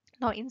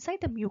 Now inside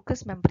the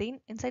mucous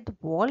membrane, inside the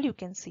wall, you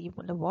can see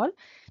on the wall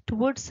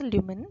towards the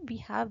lumen, we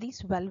have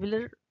these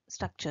valvular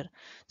structure.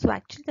 So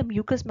actually the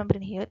mucous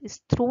membrane here is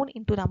thrown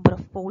into number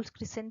of folds,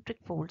 concentric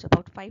folds,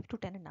 about 5 to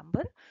 10 in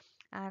number,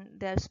 and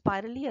they are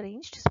spirally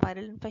arranged,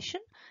 spiral in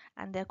fashion,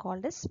 and they are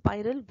called as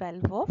spiral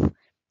valve of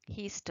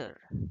Hester,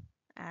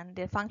 and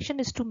their function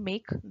is to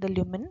make the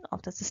lumen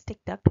of the cystic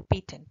duct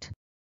patent.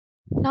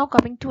 Now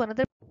coming to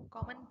another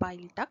common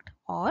bile duct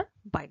or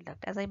bile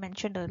duct. As I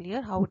mentioned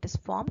earlier, how it is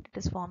formed. It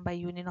is formed by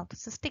union of the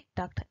cystic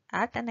duct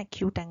at an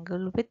acute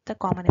angle with the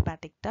common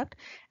hepatic duct,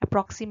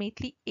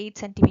 approximately 8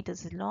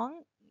 centimeters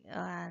long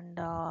and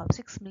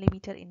 6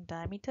 millimeter in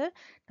diameter,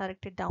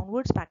 directed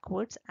downwards,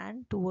 backwards,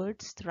 and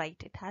towards the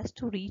right. It has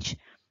to reach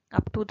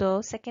up to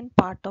the second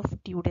part of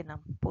duodenum,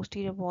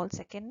 posterior wall,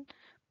 second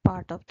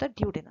part of the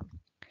duodenum.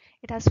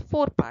 It has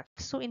 4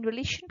 parts. So in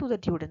relation to the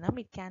duodenum,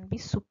 it can be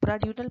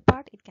supraduodenal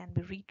part, it can be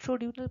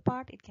retroduodenal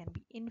part, it can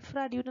be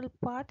infraduodenal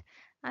part,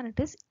 and it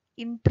is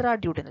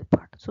intraduodenal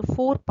part. So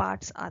 4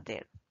 parts are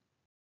there.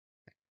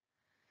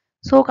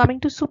 So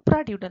coming to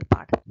supraduodenal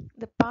part,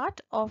 the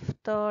part of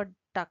the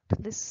duct,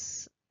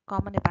 this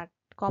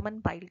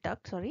common bile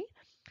duct, sorry,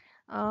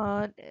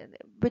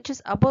 which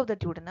is above the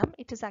duodenum,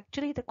 it is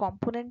actually the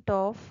component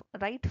of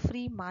right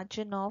free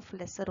margin of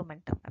lesser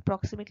omentum,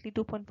 approximately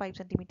 2.5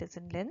 centimeters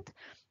in length,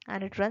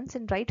 and it runs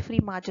in right free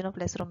margin of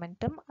lesser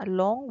omentum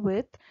along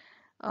with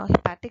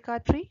hepatic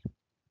artery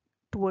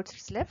towards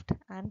its left,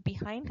 and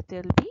behind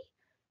there will be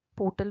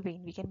portal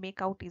vein. We can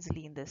make out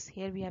easily in this.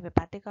 Here we have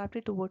hepatic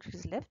artery towards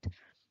its left,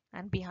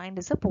 and behind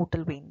is a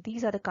portal vein.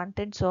 These are the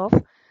contents of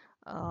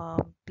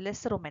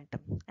lesser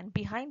omentum, and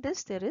behind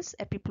this there is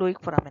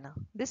epiploic foramina.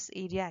 This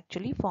area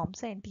actually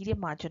forms the anterior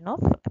margin of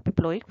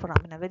epiploic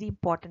foramina. Very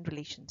important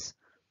relations.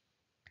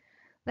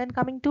 Then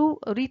coming to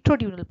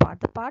retroduodenal part,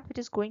 the part which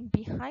is going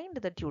behind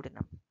the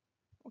duodenum.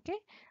 Okay,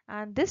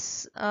 and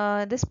this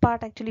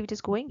part actually which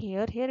is going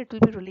here, it will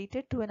be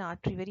related to an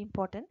artery, very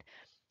important.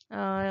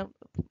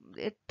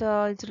 It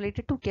is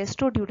related to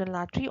gastroduodenal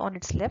artery on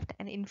its left,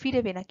 and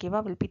inferior vena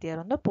cava will be there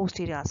on the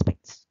posterior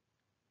aspects.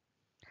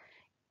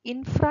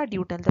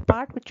 Infraduodenal, the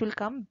part which will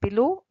come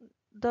below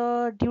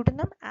the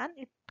duodenum, and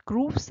it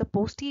grooves the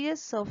posterior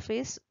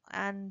surface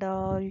and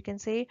you can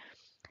say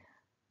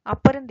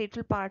upper and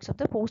lateral parts of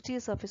the posterior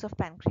surface of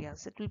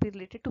pancreas. It will be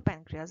related to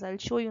pancreas. I'll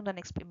show you in the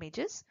next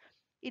images.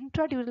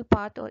 Intraduodenal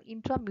part or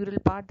intramural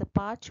part, the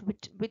part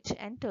which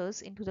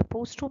enters into the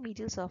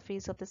posteromedial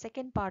surface of the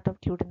second part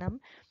of duodenum,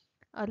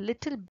 a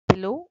little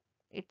below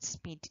its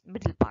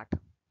middle part.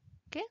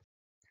 Okay,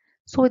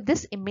 so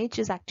this image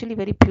is actually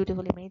very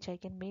beautiful image. I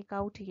can make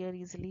out here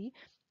easily.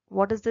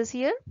 What is this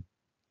here?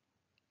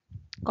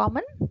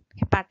 Common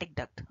hepatic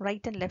duct,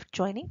 right and left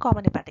joining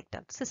common hepatic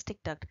duct. Cystic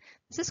duct,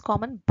 this is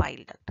common bile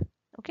duct.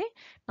 Okay,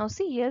 now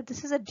see here,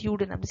 this is a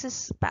duodenum, this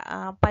is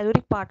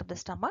pyloric part of the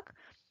stomach.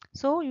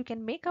 So you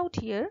can make out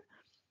here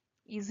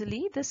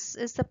easily, this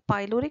is the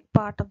pyloric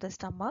part of the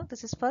stomach.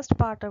 This is first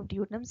part of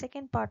duodenum,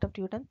 second part of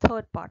duodenum,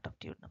 third part of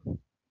duodenum.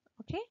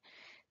 Okay,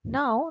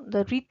 now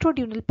the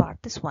retroduodenal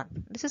part,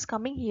 this is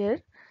coming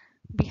here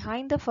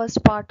behind the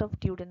first part of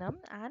duodenum,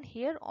 and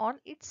here on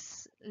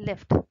its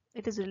left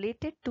it is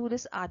related to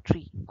this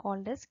artery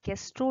called as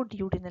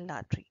gastroduodenal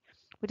artery,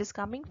 which is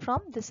coming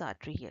from this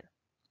artery here.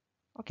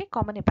 Okay,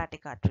 common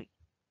hepatic artery.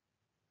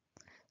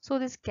 So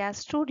this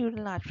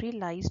gastroduodenal artery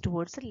lies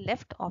towards the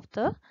left of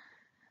the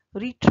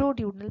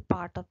retroduodenal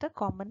part of the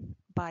common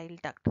bile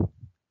duct.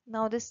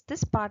 Now this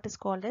part is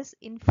called as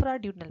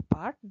infraduodenal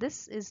part.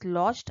 This is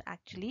lodged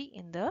actually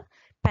in the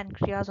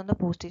pancreas on the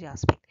posterior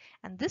aspect,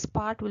 and this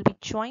part will be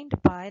joined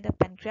by the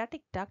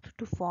pancreatic duct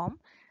to form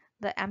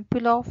the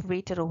ampulla of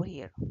Vater over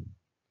here.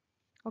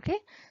 Okay,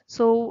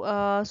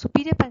 so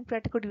superior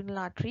pancreatico-duodenal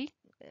artery,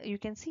 you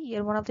can see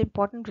here one of the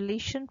important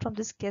relation from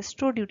this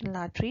gastroduodenal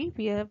artery.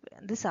 We have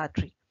this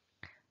artery,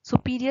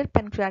 superior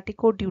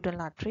pancreatico-duodenal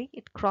artery.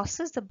 It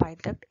crosses the bile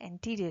duct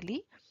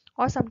anteriorly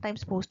or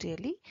sometimes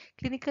posteriorly.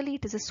 Clinically,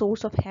 it is a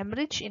source of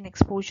hemorrhage in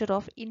exposure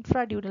of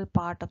infraduodenal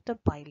part of the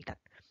bile duct.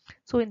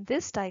 So in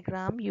this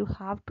diagram, you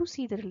have to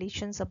see the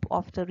relations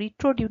of the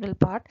retroduodenal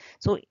part.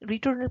 So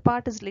retroduodenal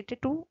part is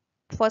related to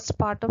first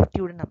part of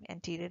duodenum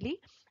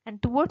anteriorly,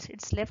 and towards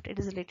its left it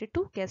is related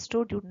to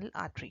gastroduodenal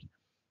artery.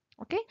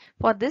 Okay,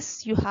 for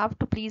this you have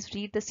to please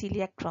read the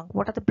celiac trunk.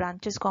 What are the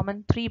branches,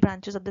 common 3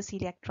 branches of the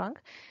celiac trunk?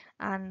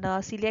 And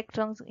celiac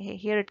trunk,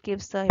 here it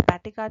gives the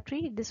hepatic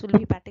artery. This will be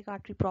hepatic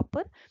artery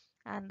proper,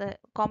 and the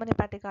common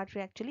hepatic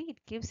artery actually it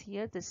gives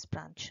here this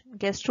branch,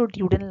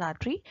 gastroduodenal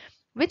artery,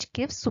 which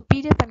gives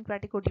superior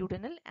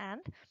pancreatico-duodenal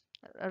and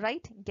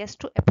right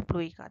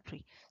gastroepiploic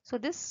artery. So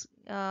this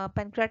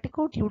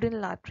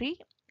pancreatico-duodenal artery,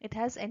 it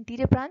has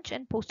anterior branch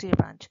and posterior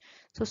branch.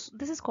 So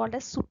this is called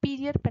as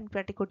superior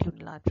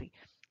pancreatico-duodenal artery.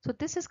 So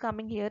this is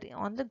coming here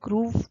on the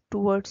groove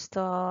towards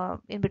the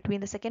in between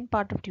the second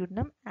part of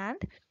duodenum and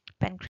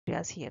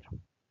pancreas here.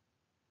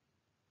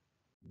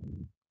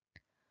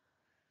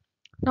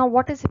 Now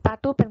what is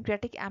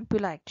hepatopancreatic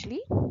ampulla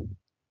actually?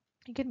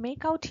 You can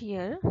make out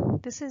here,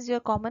 this is your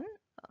common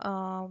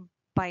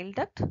bile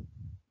duct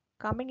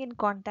coming in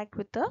contact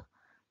with the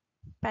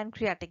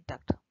pancreatic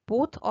duct.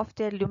 Both of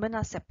their lumen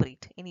are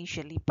separate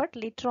initially, but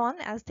later on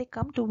as they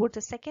come towards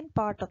the second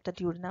part of the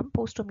duodenum,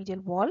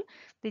 posteromedial wall,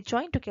 they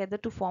join together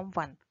to form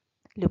one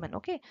lumen.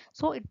 Okay,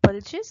 so it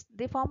bulges,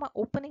 they form an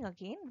opening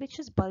again which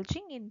is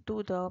bulging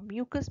into the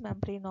mucous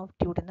membrane of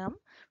duodenum,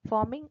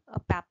 forming a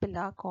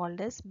papilla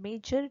called as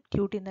major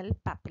duodenal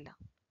papilla.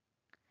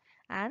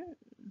 And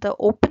the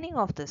opening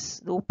of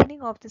this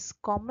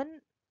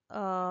common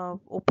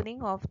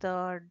opening of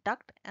the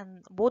duct,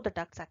 and both the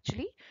ducts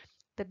actually,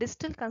 the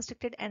distal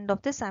constricted end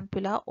of this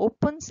ampulla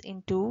opens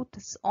into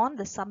this on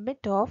the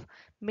summit of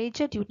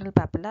major duodenal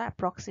papilla,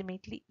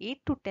 approximately 8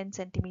 to 10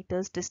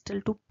 centimeters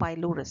distal to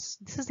pylorus.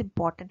 This is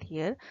important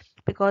here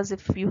because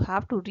if you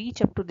have to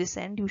reach up to this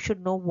end, you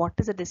should know what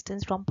is the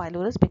distance from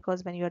pylorus,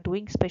 because when you are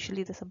doing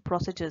especially some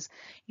procedures,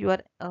 you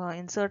are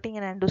inserting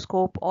an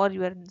endoscope, or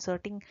you are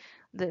inserting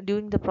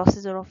doing the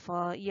procedure of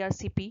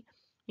ERCP,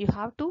 you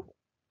have to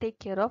take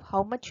care of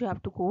how much you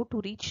have to go to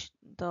reach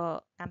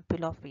the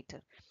ampulla of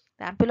Vater.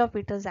 The ampulla of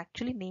Vater is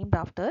actually named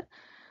after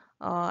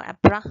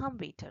Abraham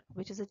Vater,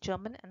 which is a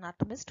German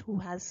anatomist who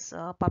has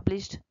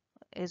published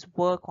his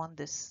work on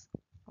this.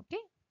 Okay,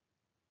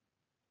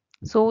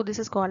 so this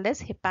is called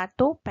as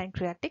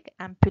hepatopancreatic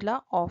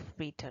ampulla of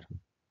Vater.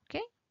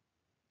 Okay,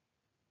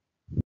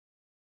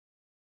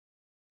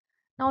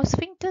 now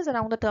sphincters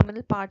around the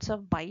terminal parts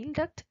of bile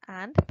duct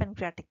and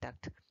pancreatic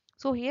duct.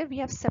 So here we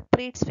have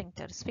separate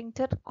sphincter.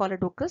 Sphincter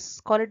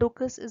choledocus.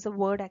 Choledocus is a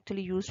word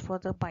actually used for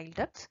the bile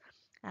ducts,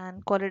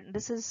 and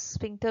this is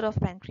sphincter of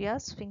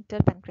pancreas, sphincter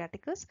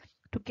pancreaticus.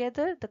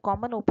 Together the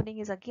common opening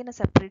is again a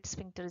separate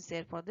sphincter is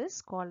there for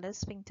this, called as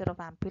sphincter of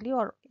ampullae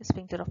or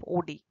sphincter of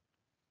OD.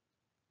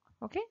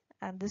 Okay,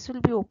 and this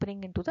will be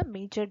opening into the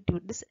major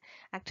duodenum. This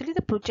actually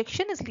the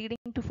projection is leading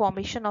to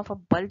formation of a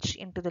bulge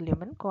into the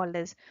lumen called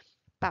as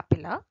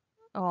papilla,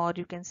 or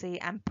you can say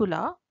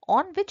ampulla,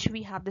 on which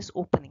we have this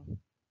opening,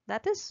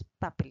 that is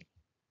papillae.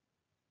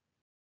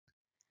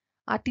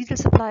 Arterial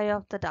supply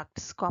of the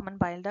ducts, common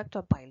bile duct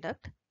or bile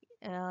duct.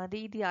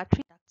 The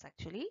artery ducts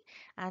actually,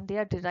 and they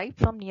are derived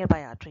from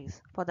nearby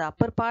arteries. For the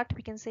upper part,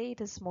 we can say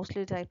it is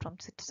mostly derived from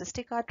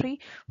cystic artery.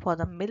 For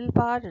the middle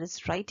part, it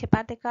is right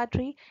hepatic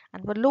artery,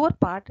 and for lower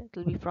part, it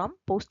will be from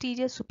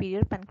posterior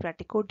superior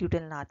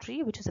pancreatico-duodenal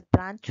artery, which is a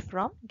branch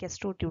from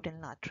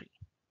gastroduodenal artery.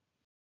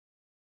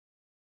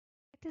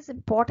 It is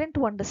important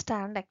to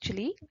understand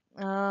actually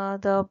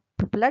the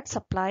blood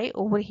supply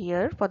over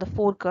here for the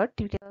foregut.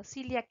 You can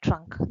celiac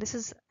trunk. This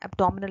is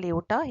abdominal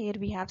aorta. Here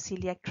we have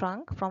celiac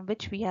trunk, from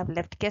which we have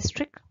left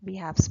gastric, we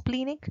have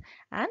splenic,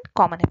 and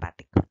common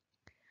hepatic.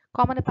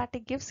 Common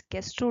hepatic gives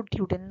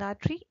gastroduodenal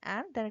artery,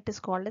 and then it is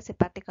called as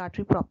hepatic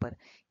artery proper.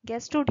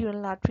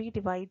 Gastroduodenal artery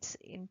divides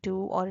into,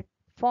 or it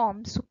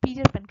forms,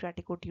 superior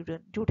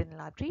pancreatico-duodenal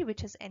artery,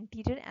 which has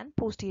anterior and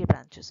posterior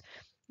branches.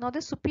 Now the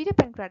superior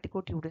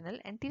pancreatico-duodenal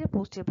anterior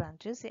posterior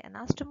branches, they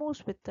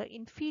anastomose with the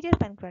inferior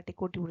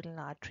pancreatico-duodenal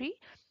artery,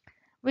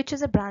 which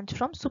is a branch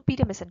from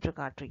superior mesenteric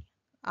artery,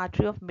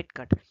 artery of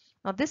midgut.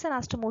 Now this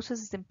anastomosis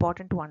is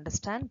important to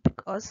understand,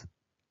 because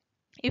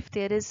if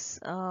there is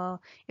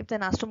if the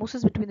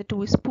anastomosis between the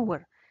two is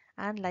poor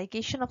and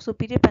ligation of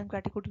superior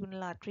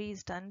pancreatico-duodenal artery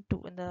is done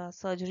to in the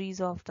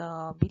surgeries of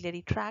the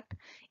biliary tract,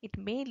 it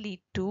may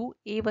lead to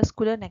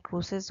avascular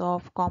necrosis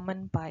of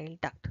common bile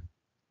duct.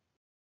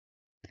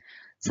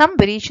 Some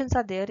variations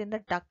are there in the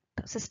duct,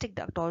 cystic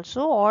duct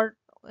also, or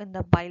in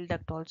the bile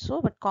duct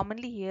also, but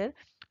commonly here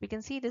we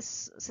can see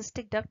this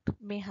cystic duct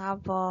may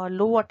have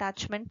low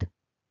attachment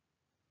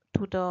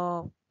to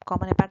the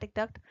common hepatic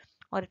duct,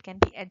 or it can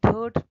be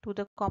adhered to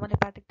the common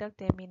hepatic duct.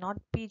 They may not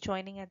be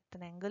joining at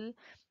an angle,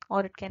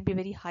 or it can be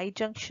very high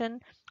junction,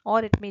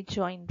 or it may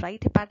join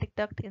right hepatic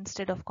duct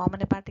instead of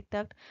common hepatic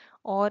duct,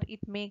 or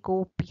it may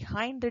go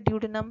behind the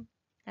duodenum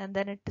and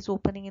then it is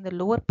opening in the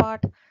lower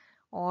part,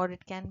 or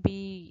it can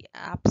be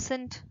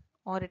absent,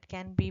 or it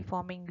can be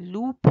forming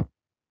loop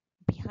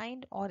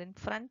behind or in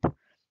front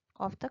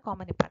of the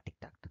common hepatic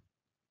duct.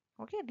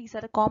 Okay, these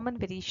are the common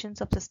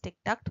variations of cystic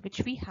duct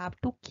which we have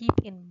to keep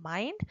in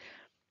mind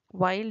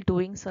while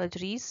doing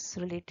surgeries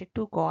related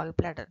to gall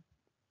bladder.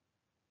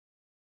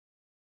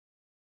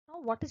 Now,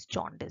 what is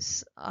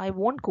jaundice? I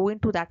won't go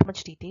into that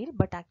much detail,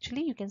 but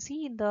actually you can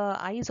see in the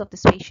eyes of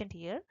this patient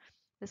here,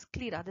 the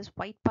sclera, this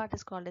white part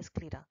is called as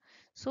sclera.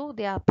 So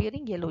they are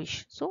appearing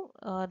yellowish. So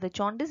the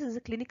jaundice is a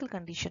clinical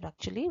condition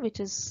actually, which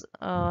is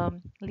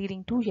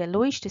leading to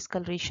yellowish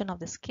discoloration of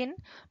the skin,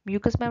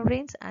 mucous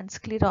membranes, and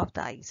sclera of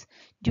the eyes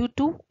due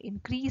to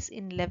increase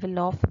in level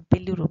of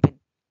bilirubin.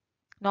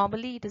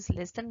 Normally it is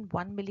less than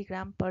 1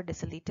 milligram per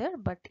deciliter,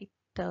 but it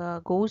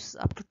goes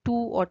up to 2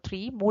 or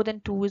 3. More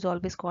than 2 is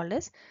always called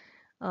as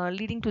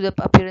leading to the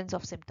appearance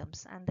of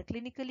symptoms, and the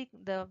clinically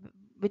the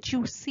which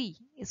you see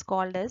is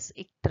called as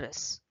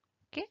icterus.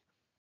 Okay.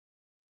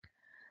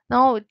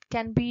 Now it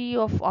can be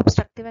of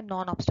obstructive and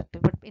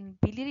non-obstructive, but in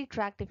biliary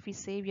tract, if we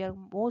say, we are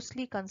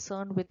mostly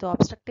concerned with the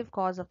obstructive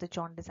cause of the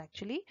jaundice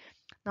actually.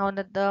 Now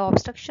the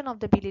obstruction of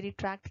the biliary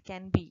tract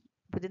can be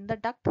within the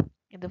duct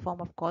in the form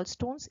of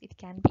gallstones. It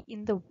can be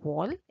in the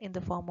wall in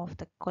the form of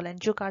the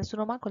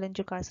cholangiocarcinoma.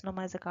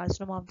 Cholangiocarcinoma is a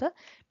carcinoma of the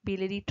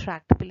biliary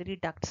tract, biliary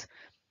ducts,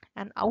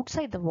 and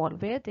outside the wall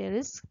where there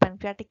is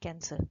pancreatic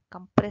cancer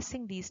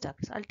compressing these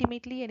ducts,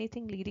 ultimately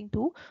anything leading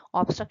to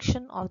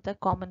obstruction of the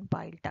common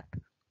bile duct.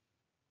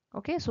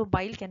 Okay, so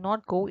bile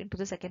cannot go into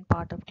the second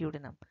part of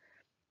duodenum.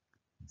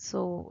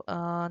 So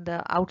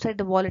the outside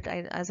the wall,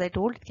 as I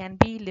told, it can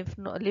be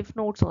lymph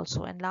nodes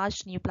also, and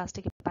large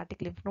neoplastic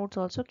hepatic lymph nodes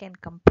also can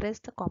compress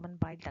the common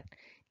bile duct,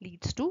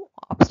 leads to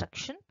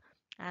obstruction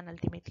and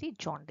ultimately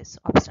jaundice,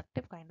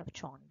 obstructive kind of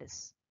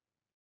jaundice.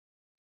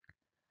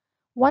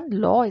 One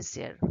law is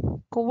there,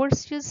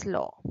 Courvoisier's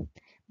law.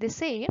 They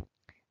say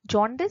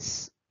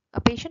jaundice,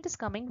 a patient is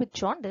coming with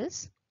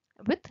jaundice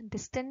with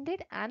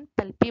distended and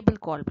palpable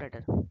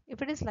gallbladder.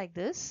 If it is like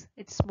this,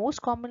 it's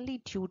most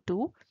commonly due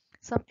to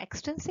some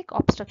extrinsic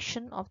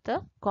obstruction of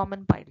the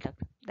common bile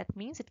duct. That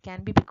means it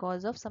can be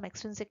because of some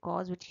extrinsic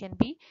cause, which can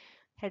be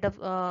head of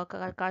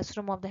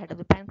carcinoma of the head of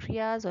the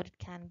pancreas, or it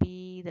can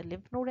be the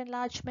lymph node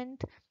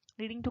enlargement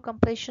leading to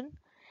compression.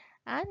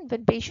 And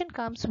when patient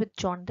comes with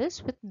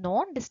jaundice with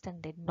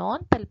non-distended,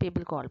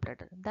 non-palpable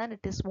gallbladder, then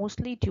it is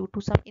mostly due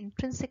to some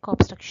intrinsic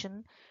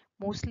obstruction,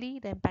 mostly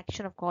the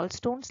impaction of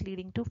gallstones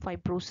leading to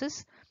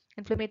fibrosis,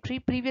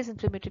 previous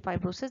inflammatory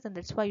fibrosis, and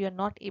that's why you are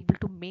not able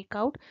to make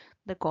out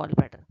the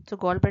gallbladder. So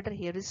gallbladder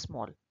here is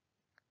small.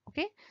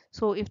 Okay,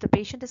 so if the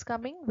patient is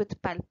coming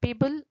with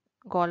palpable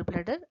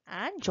gallbladder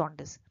and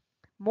jaundice,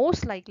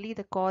 most likely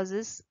the cause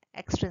is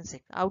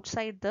extrinsic,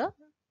 outside the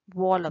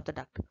wall of the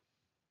duct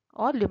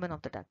or lumen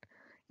of the duct.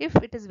 If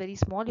it is very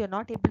small, you are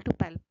not able to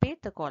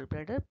palpate the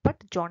gallbladder,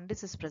 but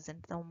jaundice is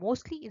present. Now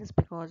mostly it is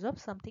because of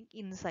something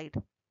inside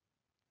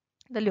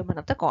the lumen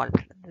of the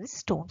gallbladder. These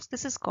stones.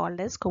 This is called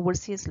as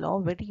Courvoisier's law,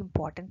 very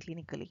important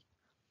clinically.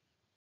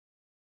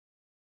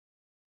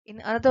 In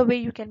another way,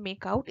 you can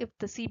make out if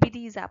the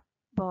CBD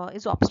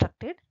is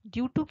obstructed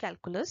due to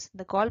calculus,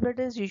 the gallbladder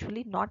is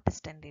usually not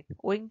distended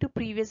owing to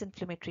previous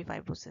inflammatory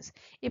fibrosis.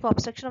 If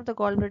obstruction of the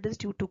gallbladder is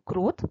due to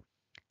growth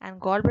and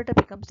gallbladder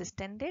becomes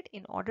distended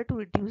in order to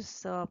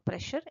reduce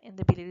pressure in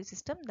the biliary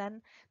system,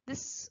 then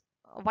this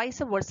vice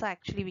versa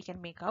actually we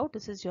can make out.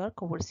 This is your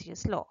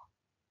Courvoisier's law.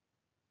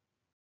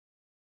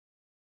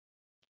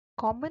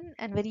 Common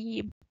and very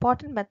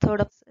important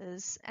method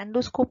is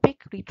endoscopic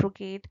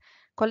retrograde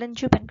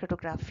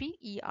cholangiopancreatography,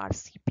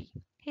 ERCP.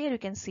 Here you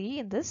can see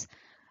in this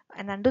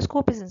an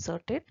endoscope is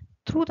inserted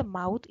through the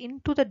mouth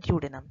into the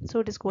duodenum. So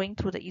it is going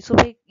through the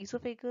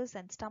esophagus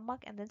and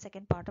stomach and then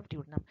second part of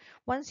duodenum.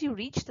 Once you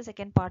reach the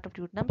second part of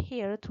duodenum,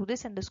 here through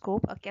this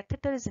endoscope a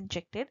catheter is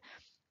injected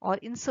or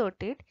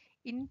inserted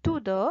into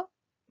the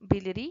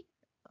biliary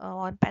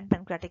or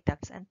pancreatic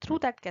ducts, and through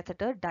that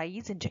catheter dye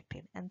is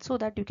injected, and so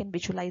that you can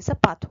visualize a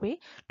pathway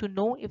to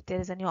know if there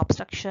is any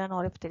obstruction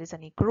or if there is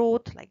any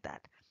growth like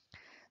that.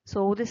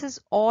 So this is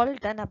all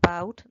done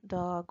about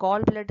the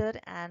gallbladder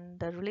and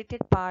the related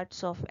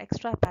parts of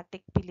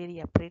extrahepatic biliary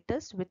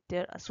apparatus with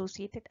their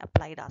associated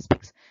applied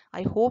aspects.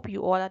 I hope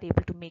you all are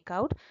able to make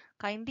out.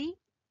 Kindly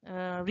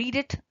read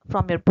it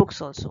from your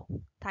books also.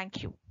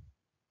 Thank you.